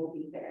information will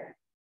be there.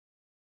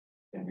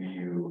 And do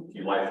you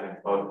license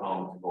both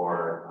homes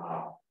for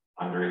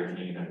under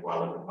 18 as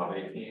well as above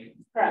 18?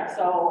 Correct.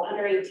 So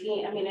under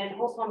 18, I mean, in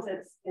host homes,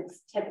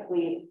 it's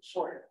typically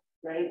short,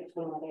 right?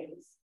 21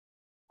 days.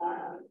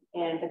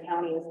 And the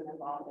county isn't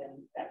involved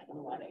in that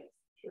 21 days,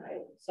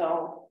 right?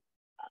 So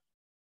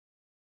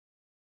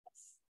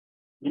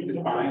you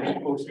define a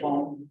host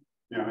home,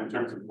 you know, in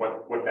terms of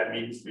what that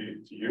means to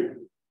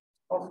you.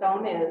 Host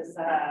home is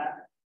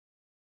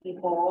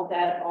people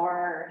that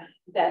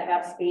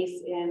have space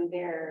in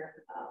their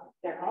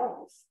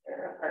homes,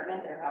 their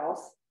apartment, their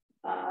house,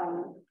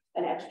 an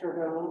extra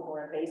room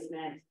or a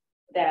basement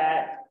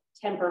that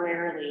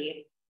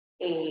temporarily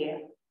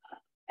a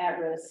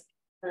at-risk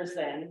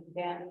person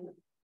can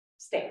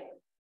stay.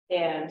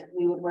 And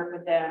we would work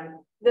with them.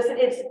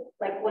 It's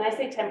like, when I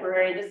say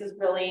temporary, this is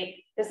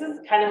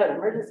kind of an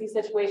emergency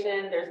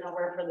situation. There's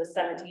nowhere for the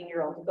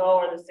 17-year-old to go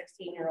or the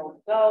 16-year-old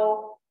to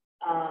go.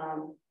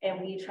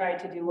 And we try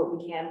to do what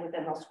we can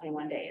within those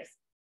 21 days.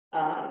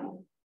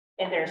 And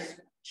there's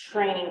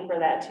training for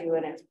that too,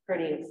 and it's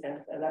pretty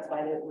extensive. That's why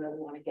I didn't really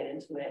want to get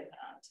into it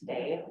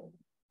today.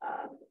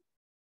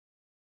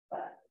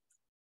 But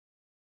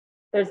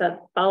there's a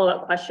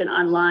follow-up question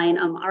online.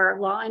 Are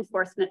law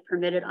enforcement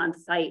permitted on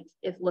site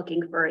if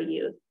looking for a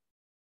youth?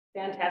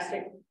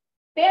 Fantastic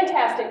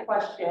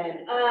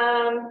question.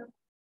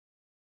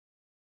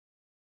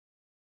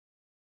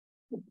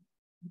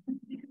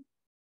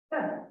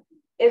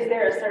 Is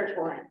there a search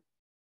warrant?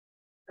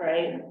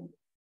 Right?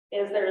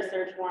 Is there a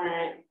search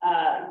warrant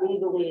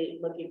legally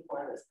looking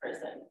for this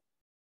person?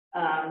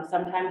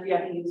 Sometimes you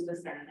have to use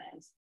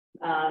discernment.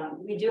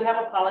 We do have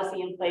a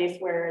policy in place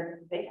where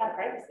they have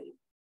privacy.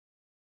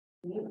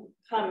 You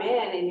come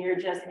in and you're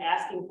just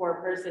asking for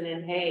a person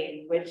and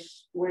hey,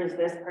 where's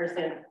this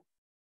person?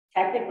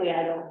 Technically,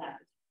 I don't have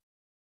to,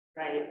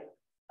 right?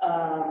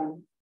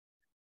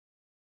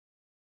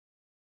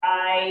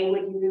 I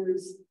would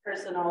use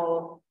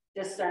personal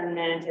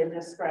discernment and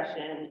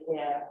discretion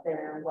if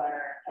there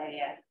were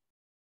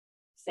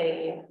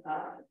say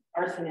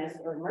arsonist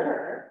or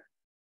murderer,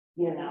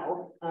 you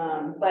know,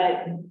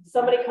 but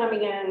somebody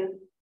coming in,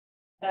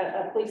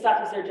 a police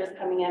officer just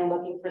coming in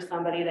looking for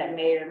somebody that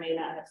may or may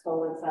not have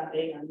stolen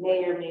something or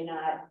may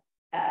not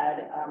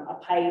had a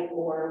pipe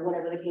or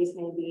whatever the case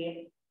may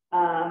be,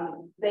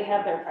 they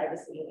have their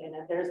privacy, and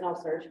if there's no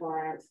search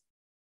warrants,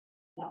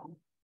 no.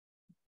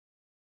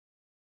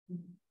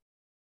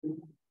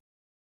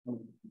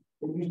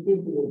 Can you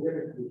speak to the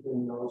difference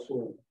between those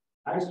who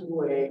high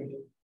school age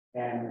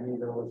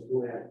and those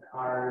who have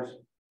cars,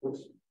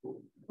 what's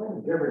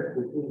the difference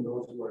between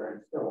those who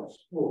are still in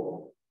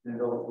school and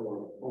those who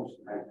are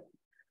post-high school?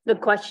 The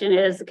question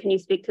is, can you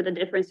speak to the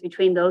difference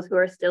between those who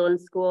are still in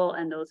school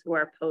and those who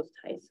are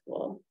post-high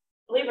school?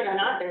 Believe it or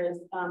not, there's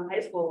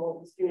high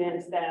school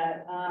students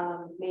that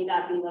may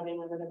not be living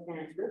under their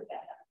parents' roof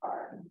that have a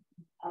car.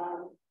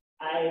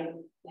 I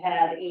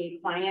had a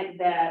client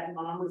that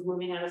mom was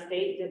moving out of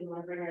state, didn't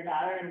want to bring her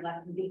daughter, and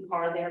left the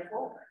car there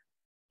for her.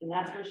 And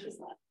that's where she's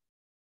left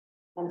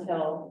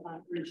until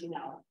reaching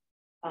out.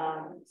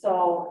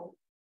 So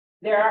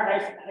there are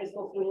high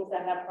school students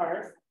that have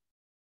cars.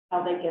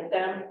 How they get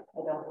them, I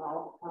don't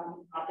know.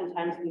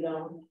 Oftentimes we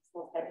don't ask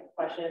those types of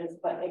questions,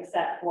 but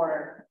except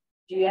for,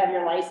 do you have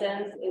your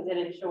license? Is it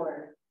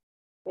insured?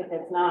 If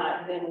it's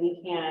not, then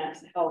we can't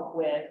help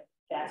with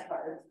gas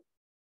cards.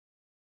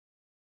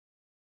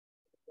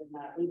 They're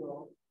not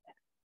legal.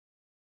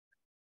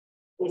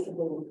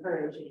 Basically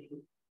encouraging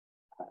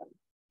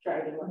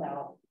driving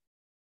without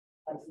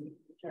license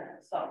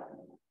insurance. So,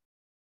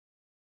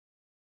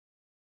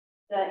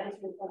 did that answer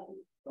your question?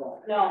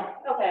 No,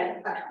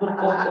 okay.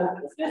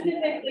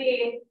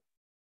 Specifically,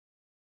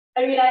 I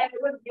mean, I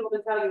wouldn't be able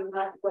to tell you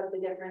what the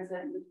difference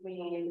is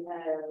between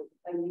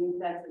a youth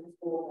that's in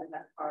school and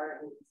that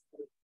car is.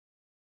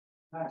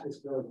 Not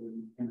just those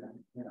in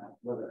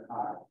with a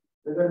car.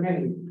 There are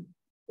many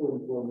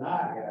who will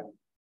not have.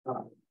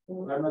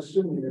 I'm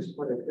assuming there's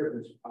quite a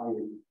difference how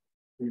you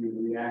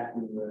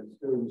reacting with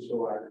students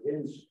who are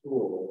in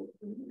school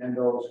and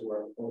those who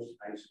are post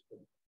high school.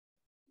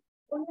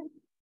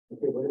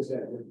 Okay, what is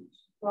that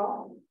difference?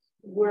 Well,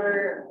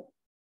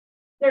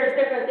 there's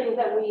different things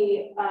that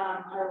we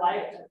are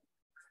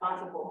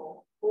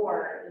responsible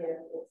for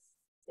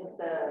if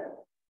the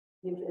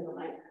youth is a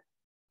minor.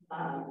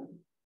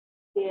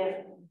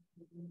 If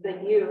the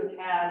youth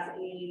has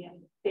a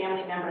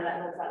family member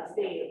that lives out of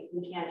state,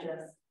 we can't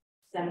just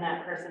send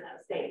that person out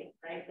of state,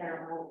 right?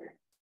 They're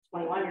a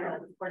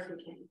 21-year-old. Of course,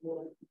 we can't do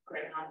a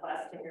great aunt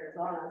bus to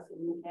Arizona, so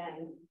you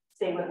can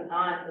stay with an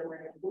aunt, and we're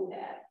going to do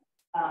that.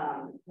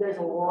 There's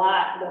a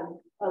lot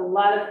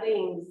of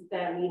things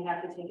that we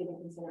have to take into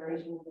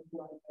consideration with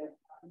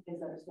kids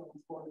that are still in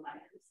school and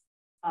minors.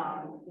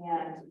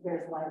 And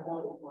there's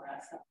liability for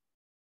us.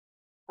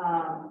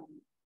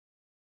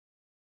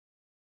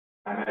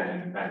 I imagine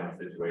it depends on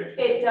the situation.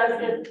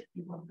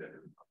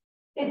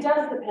 It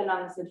does depend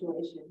on the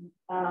situation.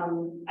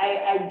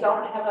 I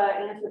don't have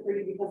an answer for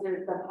you because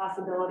the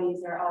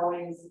possibilities are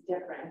always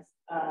different.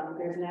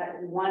 There's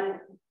not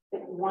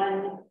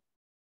one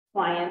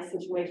client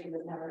situation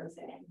is never the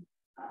same.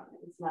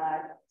 It's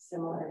not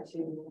similar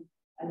to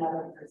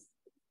another person.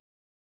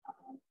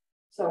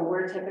 So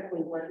we're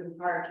typically working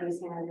hard,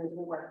 case managers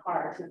will work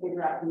hard to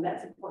figure out who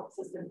that support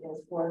system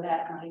is for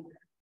that minor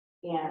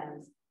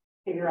and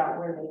figure out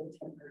where they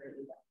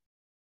temporarily go.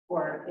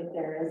 Or if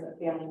there is a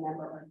family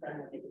member or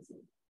friend that they can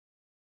see.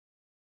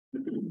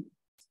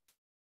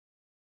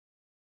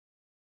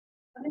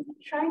 I'm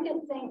trying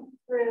to think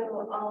through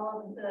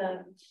all of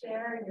the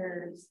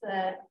barriers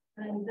that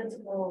an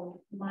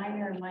invisible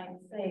minor might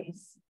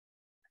face.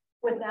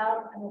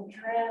 Without an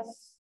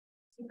address,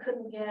 you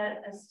couldn't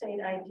get a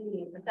state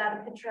ID. Without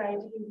a picture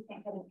ID, you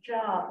can't get a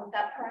job.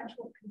 Without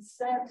parental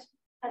consent,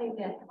 how do you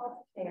get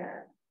health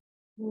care?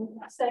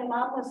 Say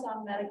mom was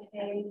on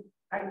Medicaid.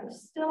 Are you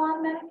still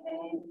on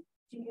Medicaid?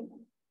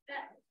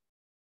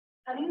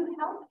 How do you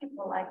help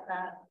people like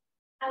that?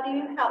 How do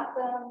you help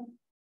them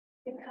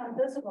become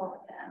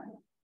visible again?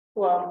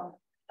 Well,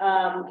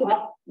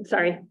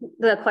 sorry,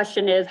 the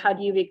question is, how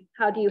do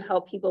you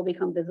help people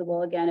become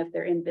visible again if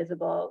they're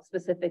invisible,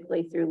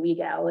 specifically through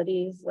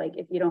legalities? Like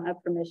if you don't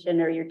have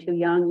permission or you're too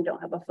young, you don't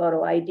have a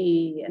photo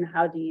ID, and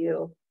how do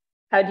you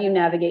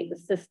navigate the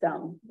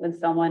system when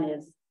someone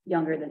is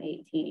younger than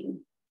 18?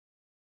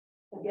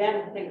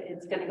 Again, I think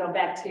it's going to go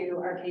back to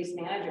our case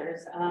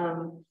managers.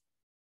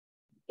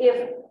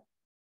 If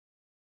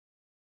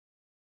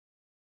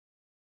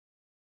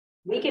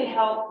we can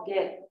help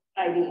get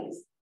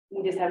IDs,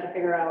 we just have to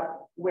figure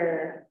out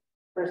where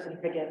birth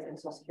certificates and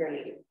social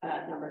security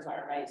numbers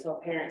are, right?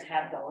 So parents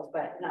have those,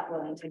 but not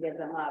willing to give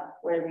them up,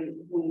 where we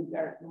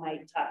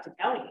might talk to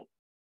county.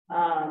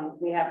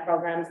 We have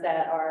programs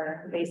that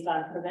are based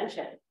on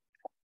prevention.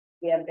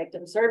 We have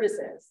victim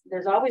services.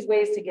 There's always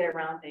ways to get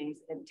around things.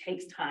 It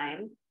takes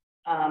time.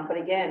 But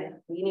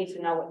again, we need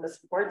to know what the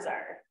supports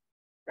are,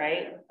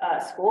 right?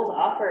 Schools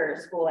offer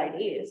school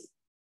IDs.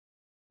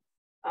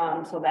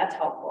 So that's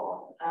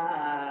helpful.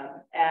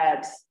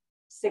 At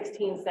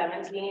 16,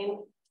 17,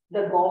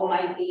 the goal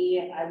might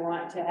be, I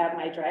want to have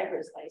my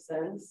driver's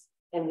license,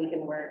 and we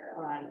can work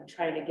on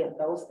trying to get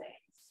those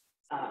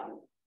things,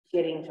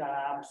 getting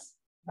jobs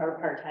or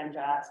part-time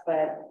jobs,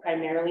 but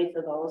primarily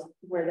for those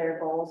where their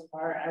goals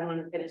are, I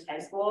want to finish high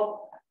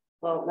school.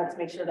 Well, let's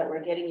make sure that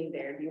we're getting you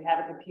there. Do you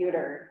have a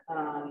computer?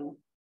 Do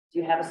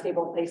you have a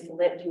stable place to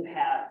live? Do you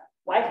have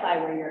Wi-Fi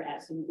where you're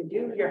at so you can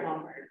do your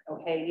homework?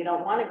 Okay, you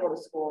don't want to go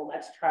to school.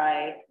 Let's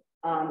try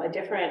a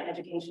different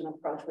education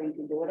approach where you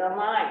can do it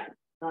online.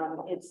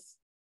 It's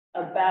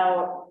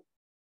about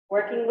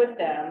working with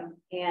them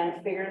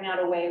and figuring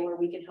out a way where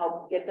we can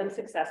help get them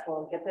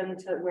successful, get them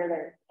to where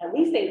they're at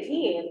least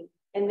 18,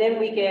 and then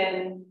we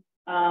can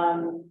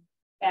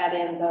add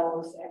in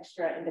those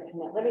extra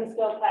independent living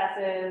skill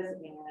classes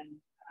and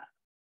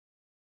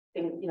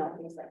things, you know,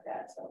 things like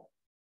that. So,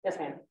 yes,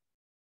 ma'am.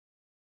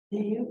 Do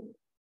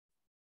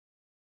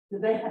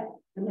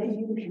they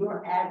use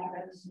your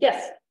address?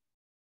 Yes.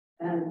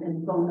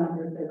 And phone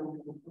number? They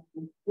don't.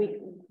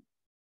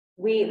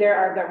 There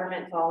are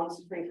government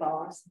phones, free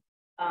phones,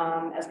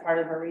 as part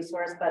of a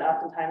resource, but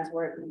oftentimes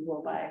we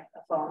will buy a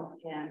phone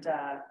and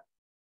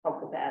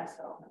help with that.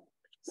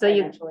 So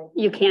you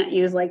can't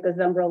use like the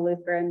Zumbro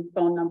Lutheran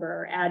phone number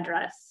or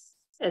address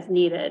as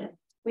needed.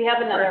 We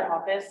have another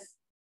office.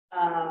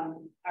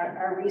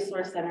 Our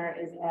resource center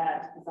is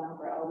at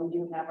Zumbro. We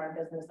do have our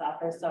business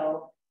office,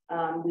 so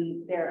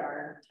there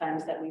are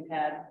times that we've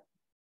had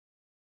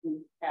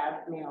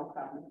mail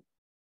from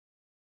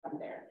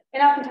there,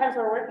 and oftentimes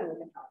we're working with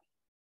the county.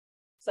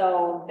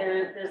 So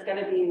there's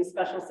going to be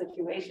special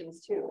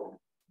situations too,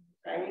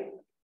 right?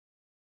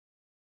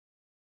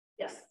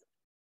 Yes.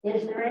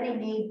 Is there any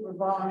need for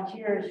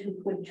volunteers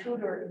who could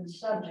tutor in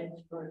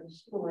subjects for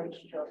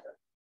school-age children?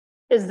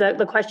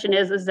 The question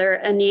is there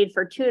a need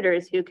for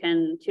tutors who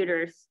can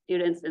tutor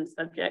students in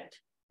subject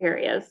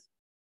areas?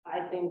 I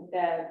think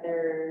that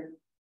there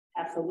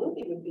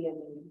absolutely would be a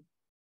need.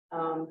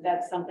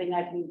 That's something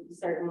that can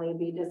certainly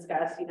be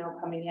discussed, you know,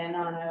 coming in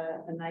on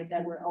a night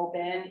that we're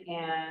open.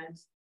 And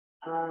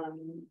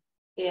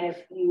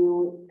if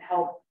you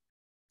help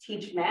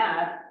teach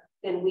math,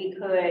 then we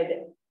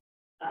could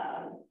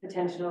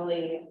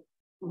potentially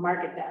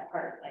market that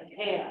part. Like,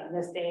 hey, on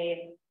this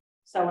day,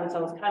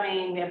 so-and-so is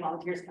coming, we have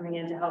volunteers coming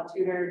in to help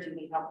tutor. Do you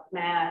need help with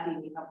math? Do you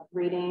need help with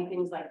reading?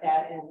 Things like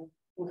that, and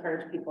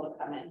encourage people to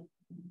come in.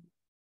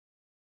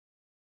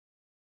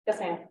 Yes,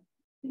 ma'am.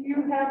 Do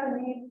you have a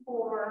need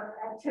for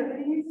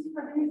activities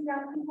for these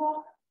young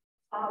people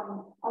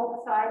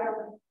outside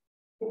of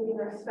maybe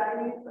their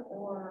studies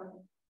or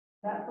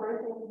that sort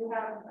of thing? Do you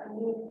have a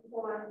need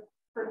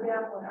for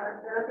example,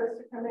 our therapists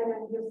to come in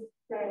and just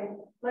say,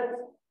 let's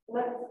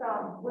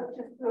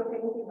just do a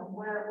painting of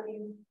where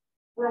we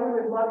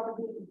would love to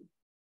be.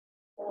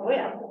 Oh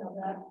yeah.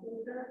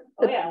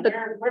 Oh yeah,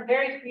 we're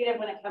very creative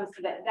when it comes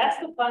to that. That's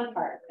the fun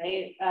part,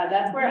 right?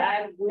 That's where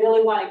I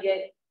really want to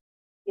get,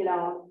 you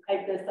know,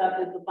 hype this up,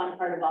 is the fun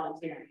part of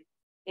volunteering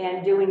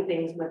and doing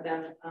things with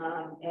them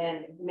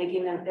and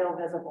making them feel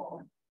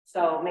visible.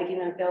 So making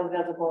them feel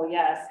visible,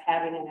 yes,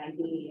 having an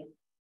ID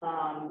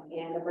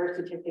and a birth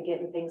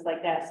certificate and things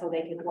like that, so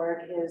they can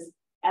work is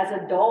as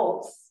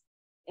adults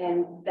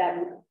and that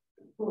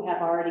who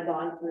have already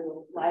gone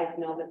through life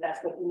know that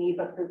that's what you need.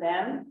 But for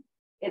them,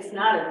 it's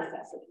not a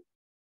necessity.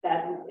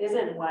 That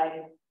isn't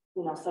why,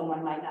 you know,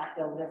 someone might not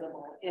feel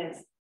visible.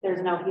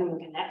 There's no human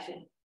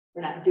connection.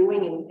 We're not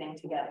doing anything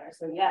together.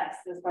 So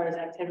yes, as far as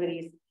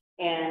activities,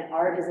 and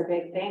art is a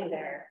big thing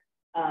there.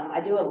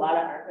 I do a lot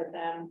of art with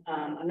them.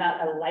 I'm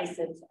not a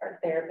licensed art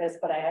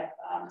therapist, but I have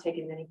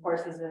taken many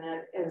courses and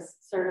it is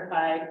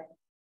certified.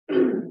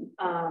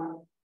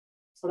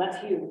 So that's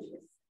huge.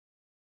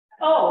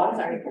 Oh, I'm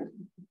sorry.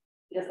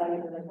 Just like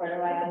into the corner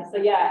of my eye. So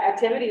yeah,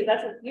 activities,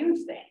 that's a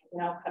huge thing, you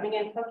know, coming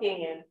in,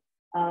 cooking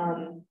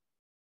and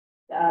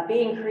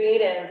being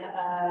creative,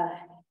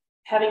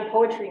 having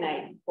poetry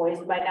night.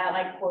 Boys might not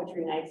like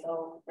poetry night,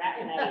 so rap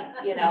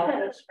night, you know,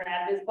 which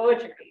rap is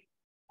poetry.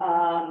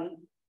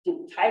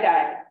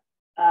 Tie-dye,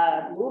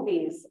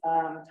 movies,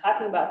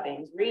 talking about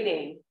things,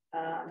 reading,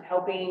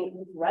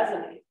 helping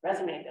resume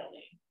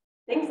building,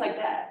 things like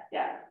that.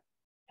 Yeah,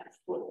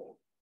 absolutely.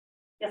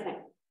 Yes,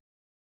 ma'am.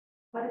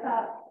 What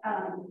about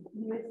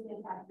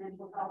you have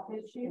mental health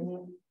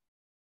issues?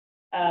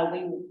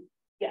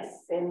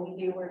 Yes, and we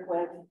do work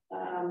with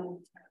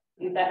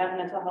youth that have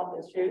mental health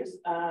issues,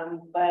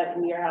 but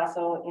we are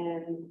also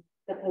in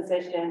the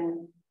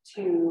position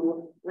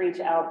to reach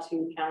out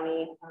to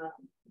county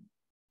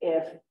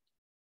if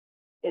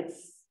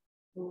it's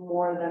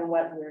more than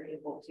what we're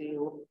able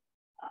to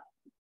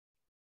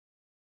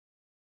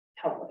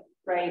help with,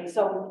 right?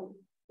 So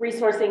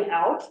resourcing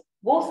out,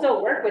 we'll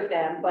still work with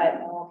them,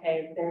 but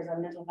okay, there's a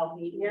mental health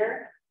need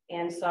here.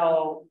 And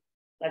so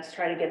let's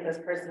try to get this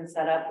person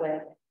set up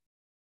with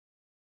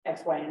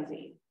X, Y, and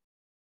Z.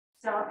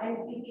 So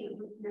I'm thinking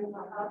with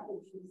mental health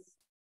issues,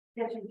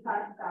 as you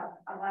talked about,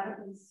 a lot of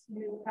these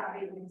new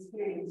having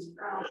experience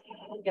from.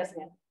 Yes,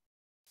 ma'am.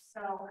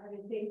 So I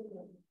would think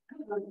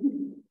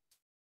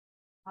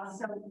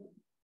also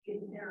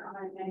if they're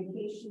on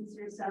medications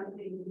or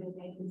something that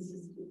they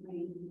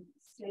consistently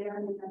stay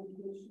on the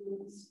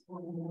medications or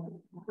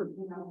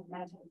you know,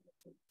 mental.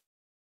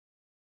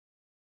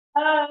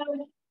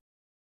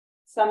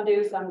 Some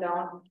do, some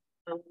don't.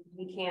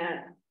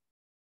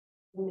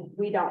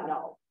 We don't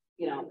know,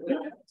 you know,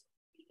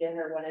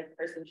 or what a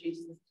person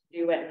chooses to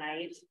do at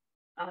night.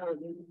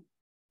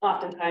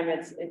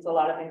 Oftentimes it's a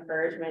lot of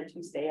encouragement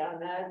to stay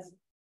on meds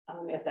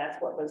if that's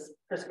what was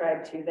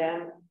prescribed to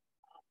them.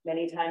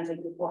 Many times the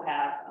youth will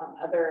have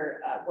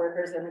other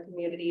workers in the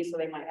community, so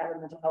they might have a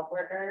mental health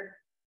worker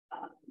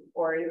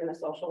or even a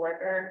social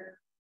worker.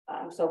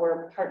 So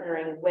we're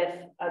partnering with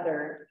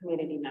other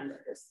community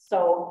members.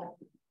 So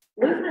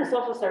Lutheran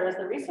Social Service,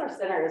 the Resource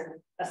Center is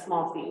a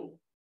small team.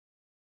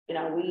 You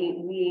know,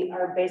 we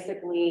are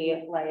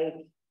basically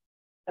like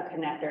a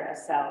connector, a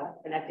cell,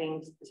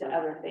 connecting to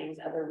other things,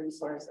 other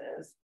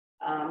resources.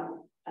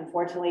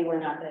 Unfortunately, we're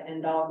not the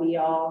end all be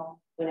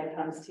all when it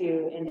comes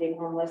to ending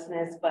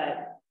homelessness,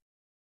 but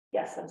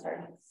yes, I'm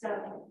sorry.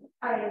 So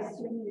I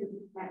assume you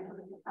connect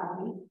with the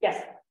county?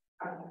 Yes.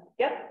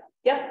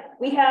 Yep.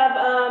 We have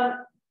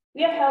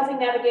housing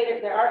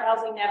navigators. There are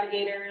housing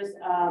navigators.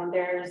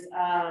 There's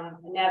a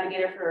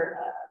navigator for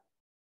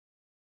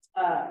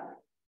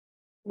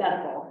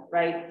medical,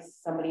 right?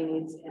 Somebody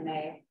needs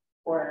MA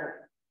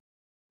or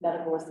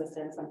medical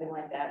assistance, something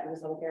like that.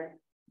 Who's over here?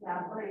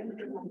 Yeah, or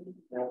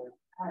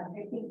I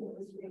think it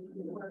was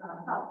written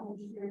health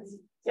insurance.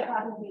 Yep. How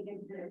do we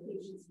get the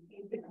patients?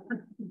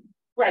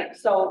 Right.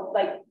 So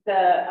like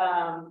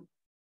the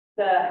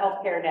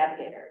healthcare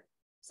navigator.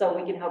 So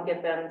we can help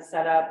get them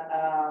set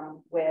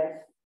up with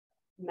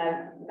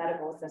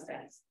medical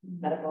assistance.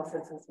 Medical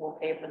assistance will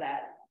pay for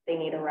that. They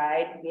need a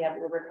ride. We have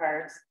Uber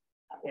cards.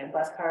 We have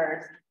bus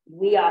cards.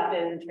 We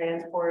often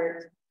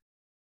transport.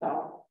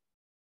 So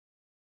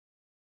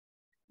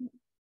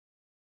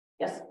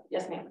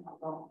yes, ma'am.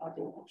 I'll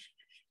do it.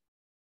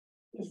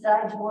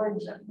 Besides word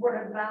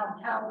of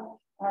mouth, how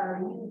are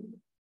you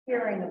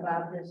hearing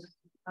about this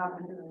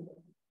opportunity?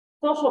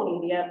 Social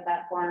media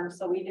platforms.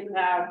 So we do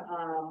have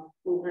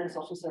Lutheran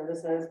Social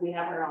Services. We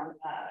have our own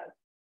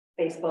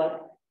Facebook.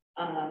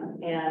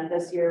 And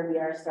this year we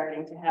are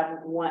starting to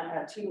have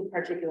two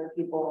particular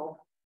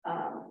people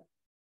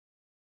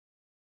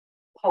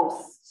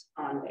post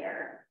on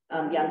there.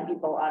 Young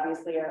people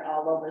obviously are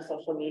all over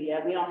social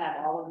media. We don't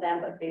have all of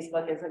them, but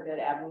Facebook is a good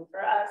avenue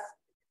for us.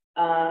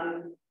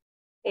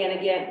 And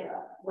again,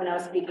 when I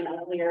was speaking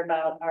earlier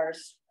about our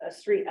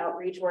street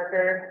outreach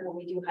worker, when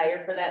we do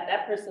hire for that,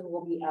 that person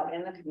will be out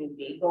in the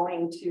community,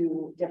 going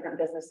to different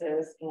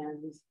businesses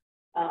and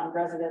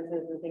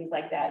residences and things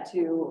like that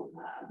to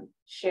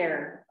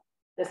share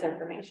this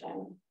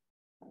information.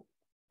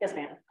 Yes,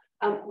 ma'am.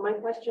 My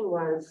question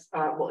was,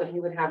 well, if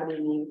you would have any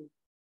need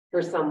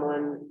for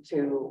someone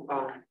to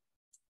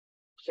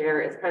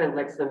share, it's kind of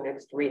like some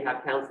mixed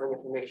rehab counseling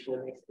information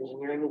and mixed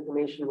engineering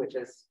information, which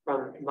is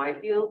from my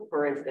field.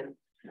 For instance,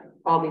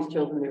 all these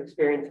children are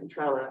experiencing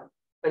trauma,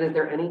 but is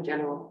there any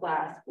general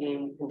class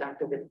being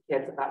conducted with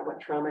kids about what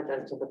trauma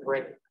does to the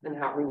brain and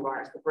how it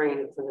rewires the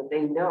brain, so that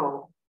they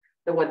know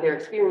that what they're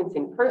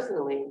experiencing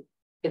personally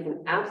is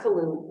an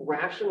absolute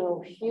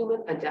rational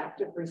human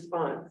adaptive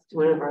response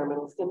to an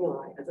environmental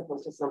stimuli, as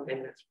opposed to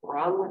something that's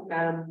wrong with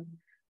them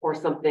or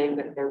something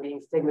that they're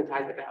being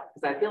stigmatized about.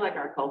 Because I feel like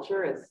our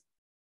culture is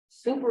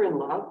super in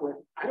love with,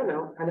 I don't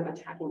know, kind of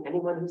attacking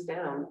anyone who's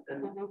down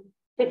and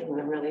hitting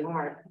them really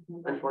hard,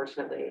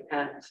 unfortunately.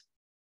 And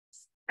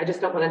I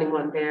just don't want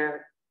anyone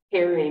there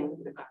carrying,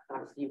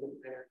 obviously you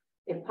wouldn't there,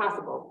 if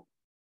possible,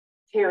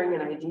 carrying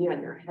an idea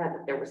in their head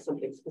that there was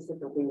something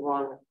specifically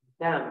wrong with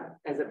them,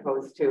 as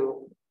opposed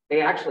to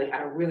they actually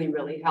had a really,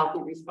 really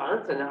healthy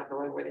response and not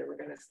knowing where they were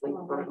going to sleep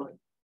for a month.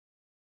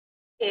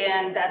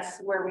 And that's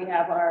where we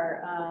have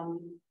our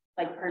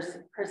like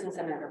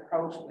person-centered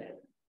approach with.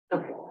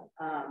 Okay.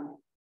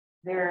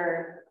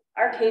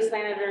 Our case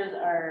managers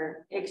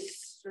are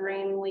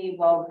extremely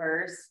well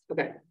versed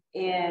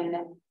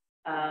in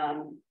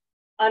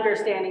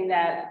understanding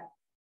that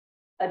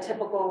a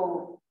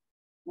typical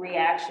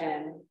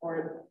reaction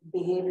or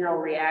behavioral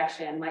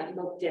reaction might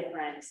look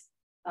different,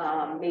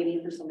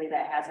 maybe for somebody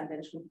that hasn't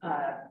been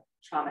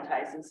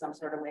traumatized in some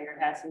sort of way or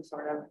had some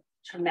sort of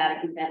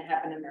traumatic event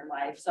happen in their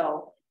life.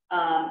 So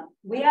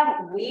we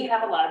have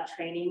a lot of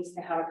trainings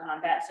to how to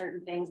combat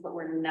certain things, but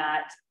we're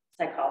not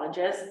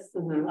psychologists.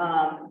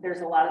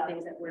 There's a lot of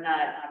things that we're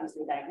not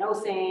obviously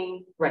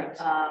diagnosing. Right.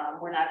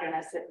 We're not going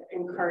to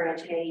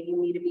encourage, hey, you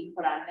need to be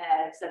put on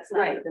meds. That's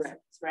not what this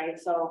is, right?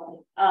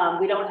 So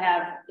we don't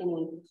have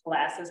any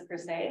classes per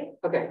se.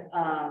 Okay.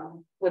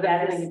 Would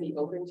that something you'd be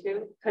open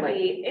to? Could like,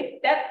 be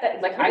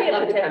that like I'd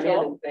love to come in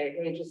and say,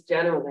 hey, just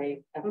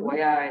generally,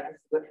 FYI, this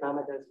is what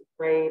trauma does to the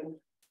brain.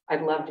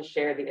 I'd love to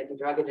share the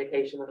anti-drug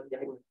education that I'm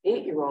giving an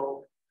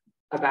 8-year-old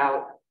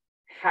about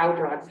how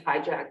drugs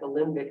hijack the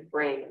limbic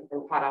brain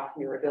and cut off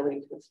your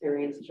ability to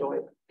experience joy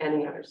with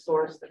any other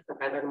source. That's the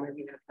I learned when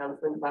we have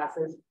counseling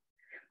classes.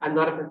 I'm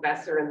not a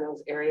professor in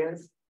those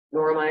areas,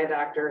 nor am I a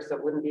doctor, so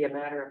it wouldn't be a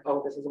matter of,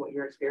 oh, this is what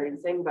you're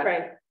experiencing. But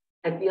I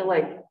feel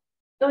like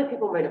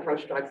people might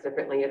approach drugs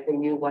differently if they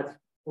knew what's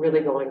really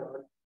going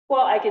on.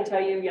 Well, I can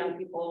tell you, young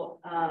people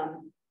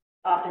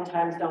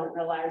oftentimes don't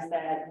realize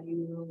that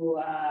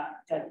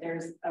that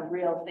there's a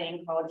real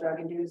thing called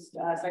drug-induced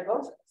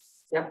psychosis.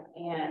 Yep.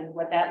 And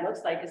what that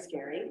looks like is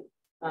scary,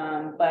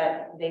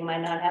 but they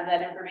might not have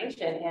that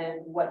information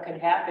and what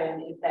could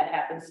happen if that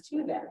happens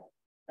to them,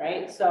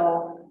 right?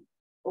 So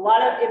a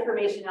lot of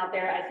information out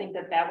there. I think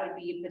that would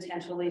be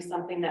potentially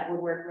something that would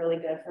work really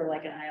good for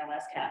like an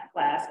ILS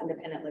class,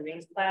 independent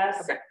living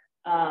class. Okay.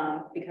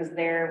 because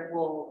there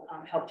will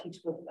help teach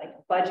with like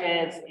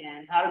budgets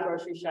and how to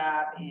grocery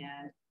shop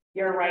and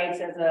your rights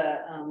as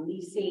a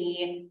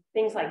leasee,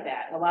 things like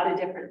that. A lot of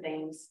different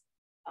things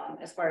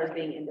as far as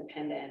being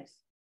independent.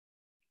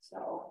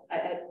 So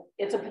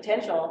it's a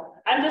potential.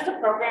 I'm just a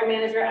program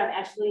manager. I'm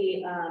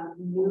actually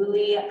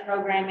newly a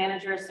program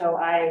manager. So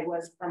I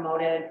was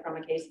promoted from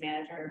a case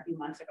manager a few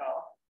months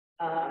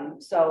ago.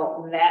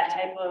 So that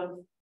type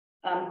of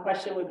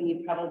question would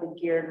be probably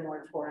geared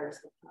more towards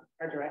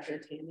our director,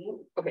 Tammy.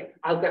 Okay,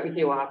 I'll get with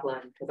you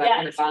offline because I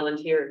kind of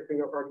volunteered for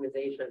your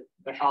organization,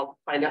 but I'll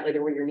find out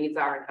later where your needs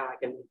are and how I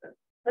can meet them.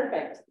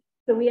 Perfect.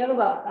 So we have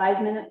about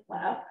 5 minutes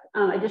left.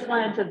 I just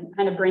wanted to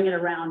kind of bring it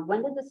around.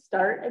 When did this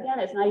start again?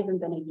 It's not even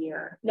been a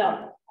year.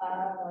 No,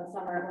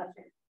 summer of last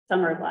year.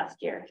 Summer of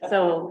last year.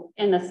 So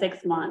in the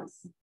 6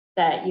 months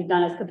that you've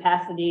done as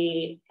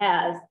capacity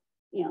has,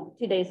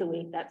 2 days a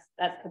week, that's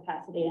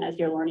capacity, and as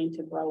you're learning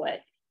to grow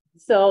it.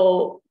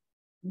 So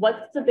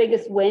what's the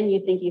biggest win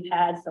you think you've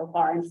had so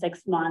far in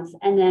 6 months?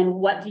 And then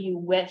what do you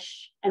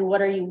wish and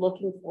what are you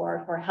looking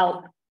for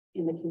help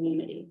in the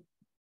community?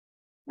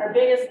 Our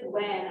biggest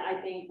win,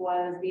 I think,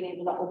 was being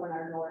able to open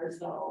our doors.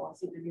 So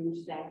super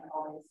huge thanks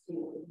always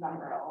to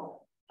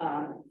Zumbro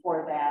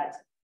for that.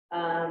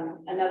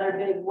 Another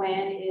big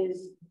win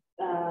is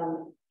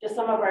just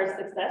some of our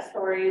success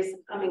stories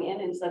coming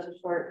in such a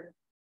short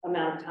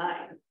amount of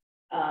time.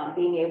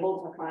 Being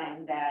able to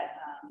find that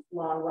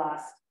long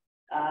lost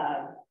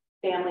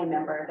family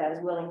member that is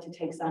willing to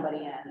take somebody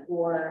in,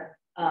 or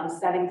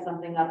setting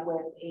something up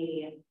with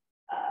a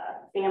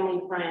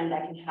family friend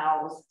that can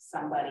house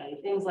somebody,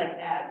 things like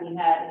that. We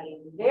had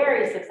a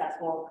very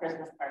successful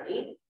Christmas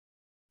party.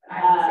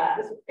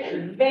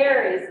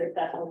 Very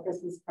successful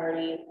Christmas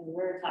party. And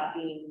we're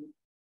talking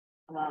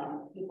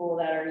people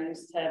that are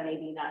used to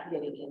maybe not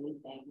getting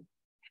anything,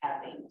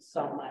 having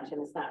so much.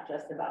 And it's not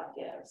just about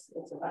gifts.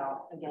 It's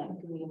about, again,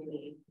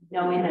 community,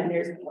 knowing that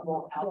there's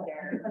people out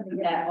there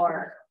that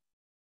are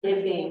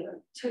giving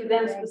to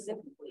them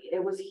specifically.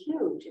 It was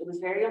huge. It was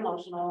very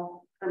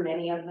emotional for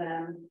many of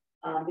them.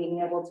 Being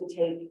able to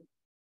take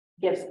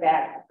gifts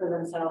back for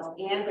themselves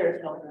and their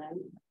children,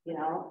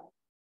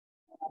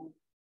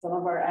 some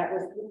of our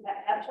at-risk groups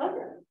have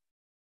children.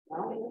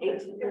 18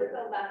 years. It was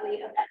a lovely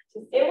event.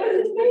 It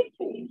was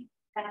amazing.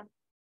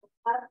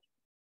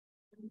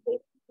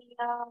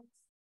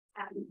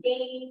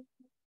 Games.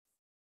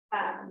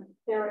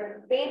 There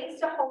were babies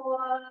to hold.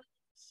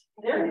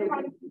 There were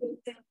and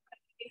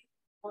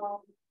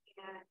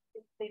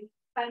it's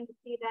fun to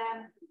see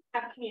them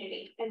have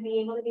community and be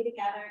able to be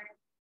together.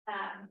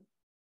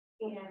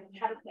 And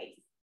have a place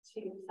to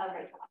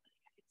celebrate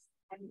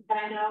holidays. And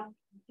I know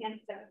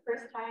it's the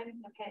first time in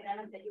the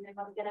pandemic that you were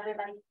able to get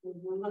everybody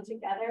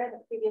together.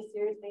 The previous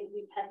years,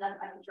 we've had them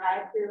like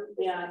drive through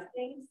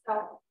things.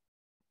 So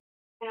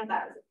I know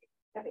that was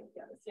a big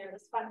deal this year. It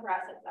was fun for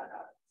us at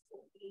Zumbro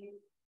to see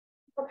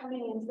people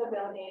coming into the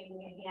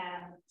building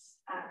and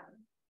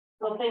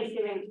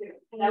Thanksgiving too.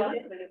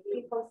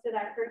 We posted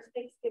our first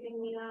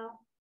Thanksgiving meal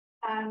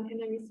in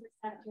the resource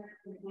center,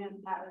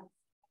 and that was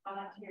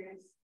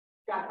volunteers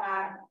drop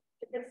off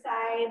different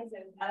sides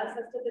and got us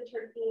to the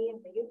turkey,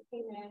 and the youth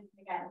came in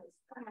again, just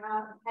come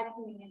out and had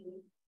community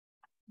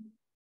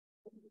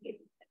with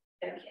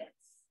their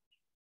kids.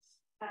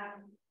 I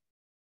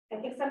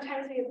think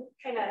sometimes we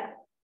kind of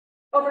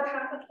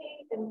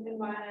overcomplicate and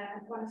want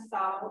to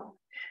solve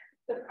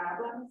the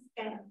problems,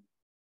 and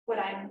what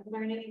I'm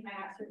learning in my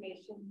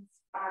observations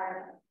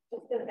are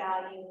just the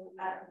value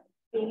of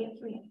being in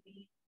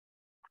community,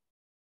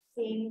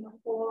 seeing the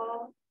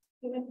whole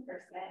human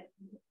person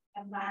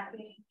and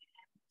laughing and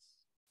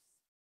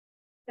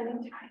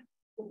spending time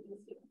with these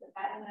people.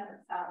 That in and of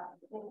itself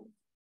is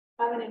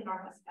of an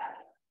enormous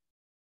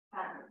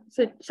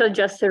value. So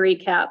just to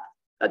recap,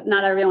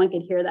 not everyone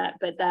could hear that,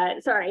 but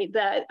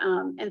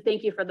and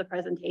thank you for the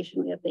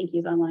presentation. We have thank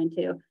yous online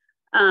too.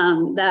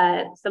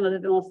 That some of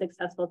the most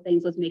successful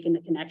things was making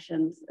the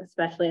connections,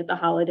 especially at the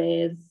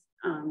holidays,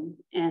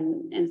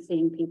 and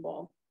seeing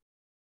people.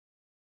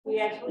 We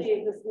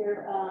actually this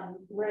year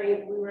we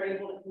were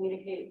able to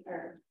communicate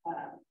or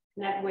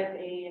connect with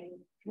a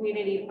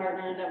community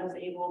partner that was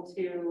able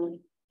to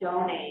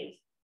donate.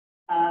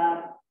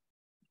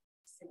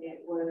 It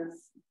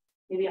was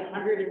maybe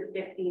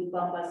 150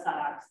 Bumba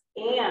socks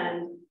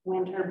and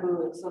winter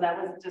boots. So that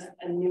was just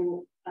a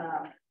new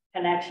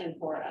connection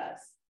for us.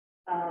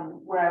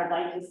 Where I would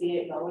like to see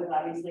it go is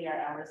obviously our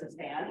hours of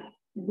stand.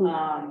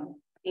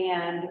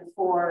 And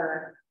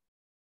for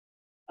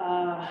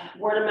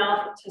word of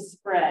mouth to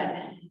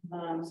spread,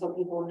 so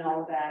people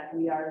know that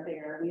we are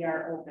there, we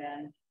are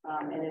open,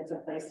 and it's a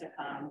place to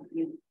come.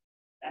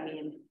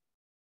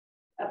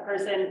 A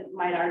person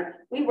might argue,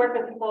 we work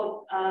with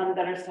people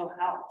that are still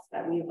housed,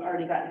 that we've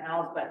already gotten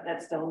housed, but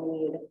that still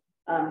need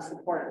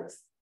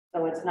supports.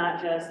 So it's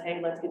not just,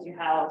 hey, let's get you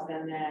housed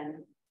and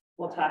then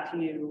we'll talk to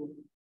you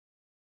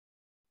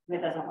if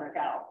it doesn't work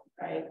out,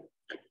 right?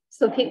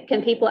 So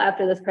can people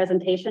after this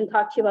presentation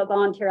talk to you about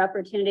volunteer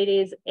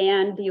opportunities?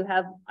 And do you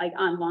have like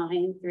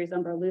online through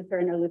Zumbro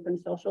Lutheran or Lutheran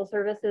Social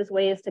Services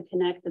ways to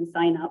connect and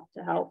sign up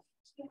to help?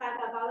 We have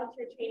a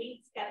volunteer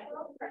training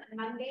scheduled for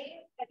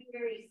Monday,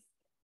 February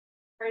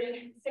starting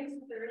at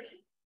 6:30.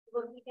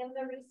 We'll begin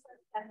the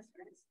resource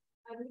centers.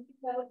 You can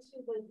go to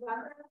the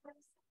Zumbro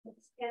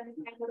website and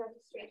find the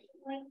registration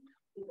link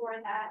for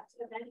that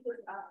event.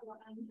 Is also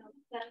on the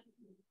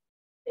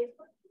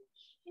Facebook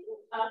page.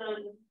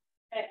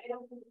 I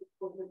don't think it's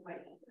over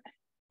quite yet.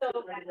 So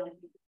on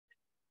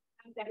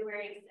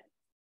February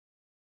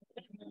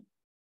 6th.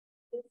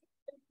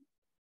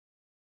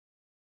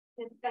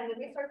 And the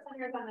resource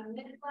center is on the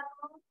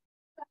mid-level.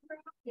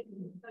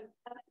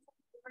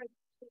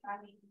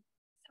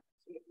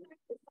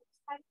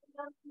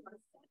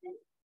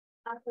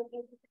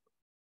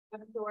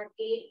 Door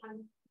 8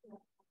 on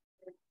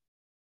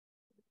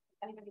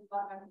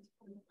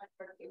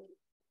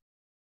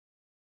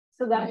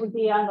So that would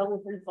be on the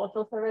Lutheran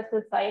Social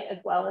Services site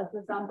as well as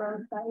the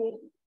Zumbro site,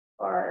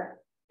 or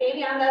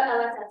maybe on the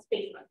LSS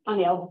Facebook. on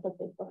the LSS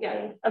Facebook.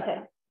 Yeah.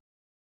 Okay.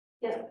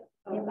 Yes,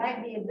 it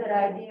might be a good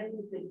idea if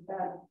we could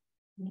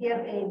give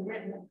a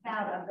written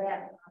account of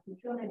that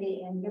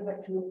opportunity and give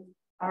it to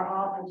our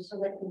office so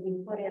that can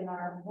be put in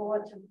our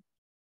bulletin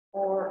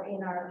or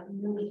in our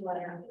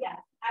newsletter. Yeah,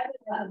 I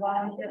would love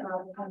volunteer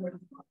opportunity.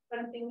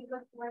 One thing we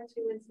look forward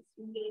to is just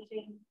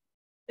engaging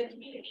the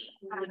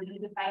community,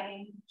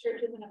 dividing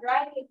churches in a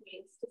variety of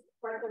ways to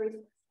support the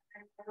resources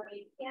wherever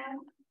we can,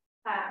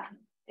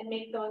 and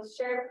make those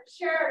share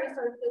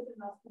resources and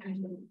those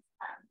connections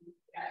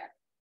together.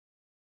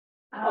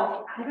 I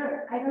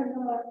don't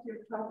know if your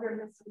program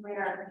is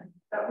aware,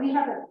 but we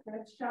have a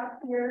thrift shop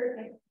here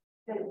at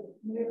the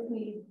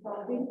Lichty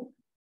building.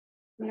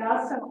 We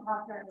also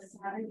offer a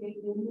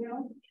Saturday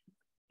meal,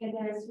 and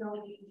there's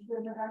no age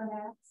limit on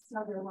that,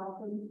 so they're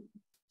welcome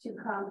to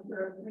come for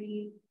a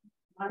free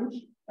lunch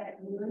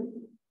at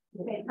noon.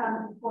 If they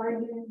come before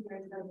noon,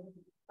 there's a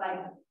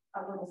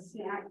little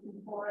snack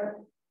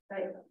before,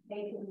 but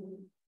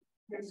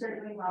they're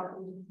certainly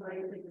welcome to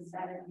play for the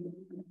Saturday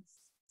meal.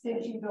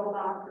 Since you go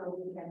off the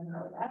weekend,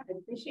 I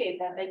appreciate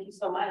that. Thank you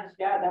so much.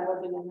 Yeah, that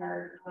wasn't in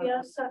our. We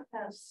also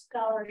have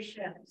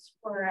scholarships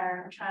for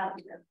our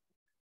childcare.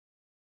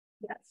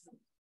 Yes.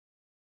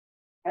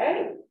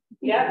 Hey,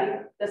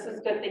 yeah, this is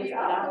good things.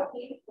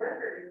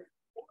 Workers.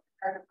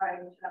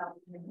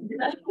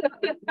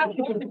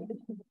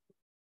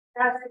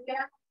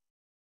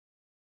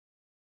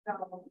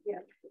 So,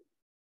 yeah.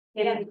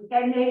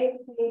 And they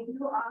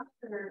do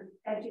offer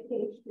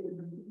education to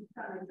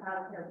become a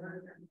childcare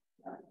worker.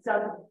 So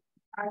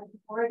our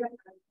board of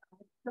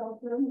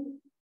children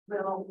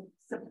will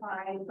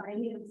supply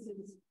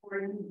finances for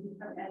you to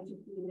become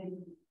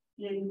educated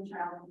in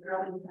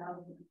early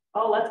childhood.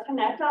 Oh, let's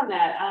connect on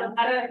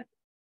that.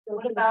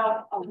 What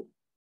about?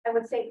 I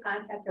would say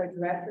contact our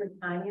director,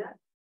 Tanya,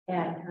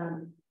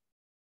 and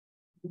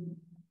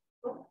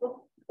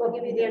we'll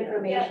give you the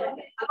information.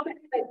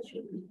 But she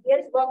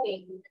is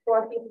looking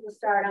for people to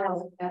start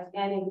out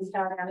and to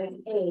start out as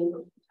aid.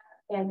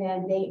 And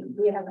then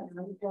we have a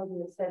program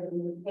that said we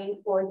would pay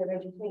for their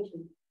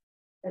education,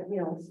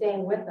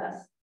 staying with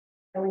us.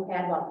 And we've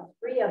had about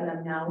 3 of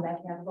them now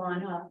that have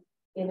gone up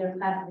in their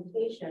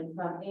classification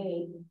from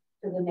A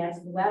to the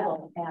next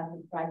level as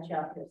a Pride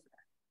Childcare.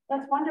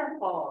 That's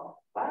wonderful.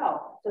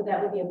 Wow. So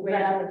that would be a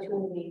great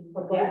opportunity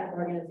for both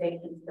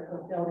organizations to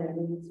fulfill their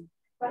needs.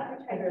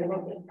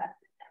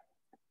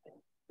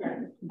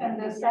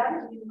 And the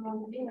Saturday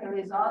room dinner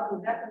is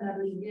also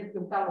definitely give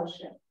the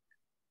fellowship.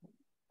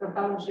 The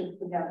fellowship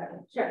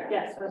together. Sure.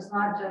 Yes. So it's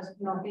not just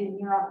being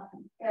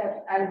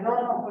I don't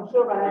know for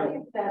sure, but I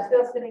think they're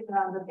still sitting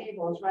around the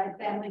tables, right?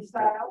 Family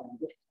style.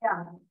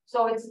 Yeah.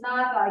 So it's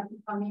not like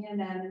you come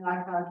in and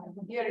like a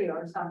cafeteria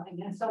or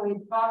something, and so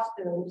it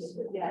fosters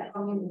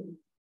community.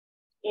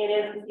 It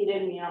is a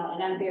seated meal,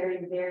 and I'm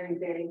very, very,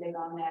 very big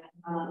on that.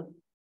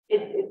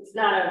 It's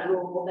not a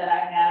rule that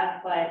I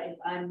have, but if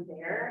I'm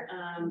there,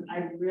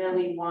 I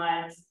really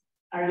want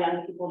our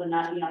young people to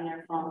not be on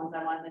their phones.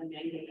 I want them to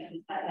engage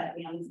in that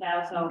family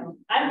style. So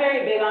I'm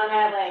very big on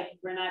that. Like,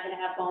 we're not going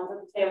to have phones at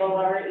the table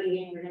while we're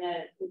eating. We're going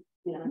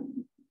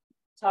to,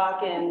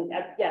 talk and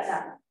yes.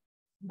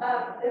 Is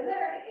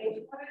there an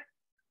age limit?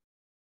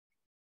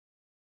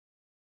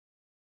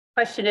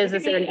 Question is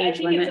there an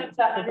age limit?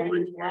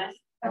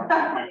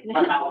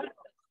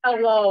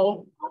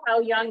 How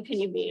young can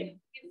you be?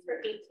 For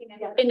 18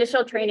 and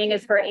Initial training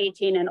is for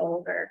 18 and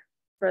older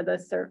for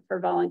for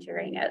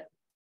volunteering it.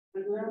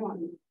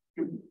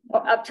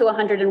 Up to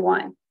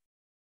 101.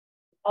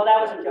 Oh, that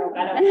was a joke.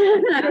 I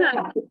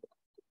don't.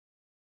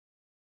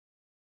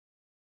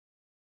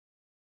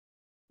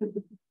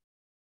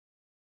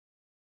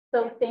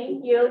 So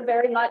thank you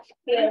very much.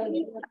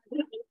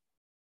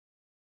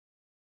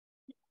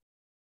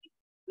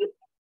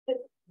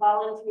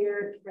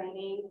 Volunteer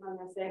training on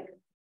the sick.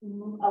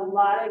 A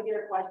lot of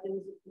your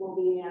questions will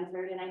be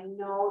answered, and I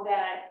know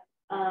that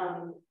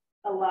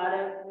a lot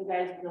of you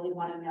guys really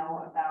want to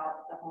know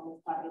about the homeless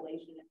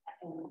population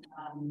and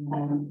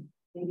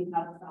maybe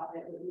how to stop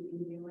it, what we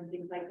can do and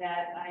things like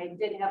that. I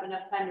didn't have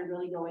enough time to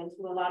really go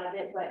into a lot of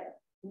it, but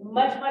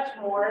much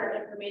more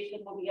information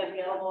will be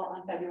available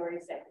on February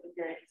 6th if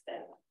you're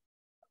interested.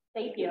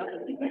 Thank you.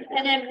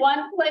 And then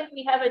one quick,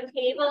 we have a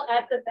table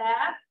at the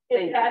back.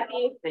 If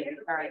Kathy. Thank you.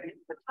 All right.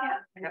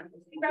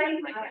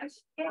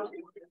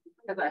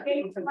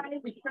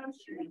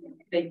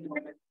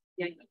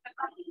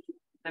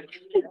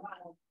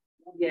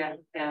 Yeah,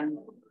 and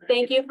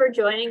thank you for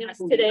joining us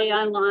today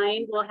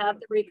online. We'll have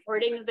the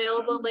recording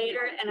available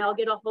later, and I'll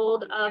get a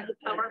hold of the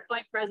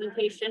PowerPoint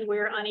presentation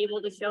we're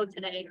unable to show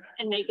today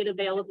and make it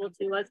available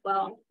to as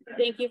well.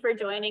 Thank you for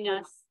joining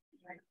us.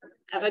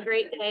 Have a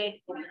great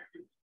day.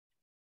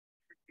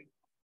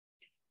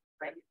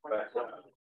 right.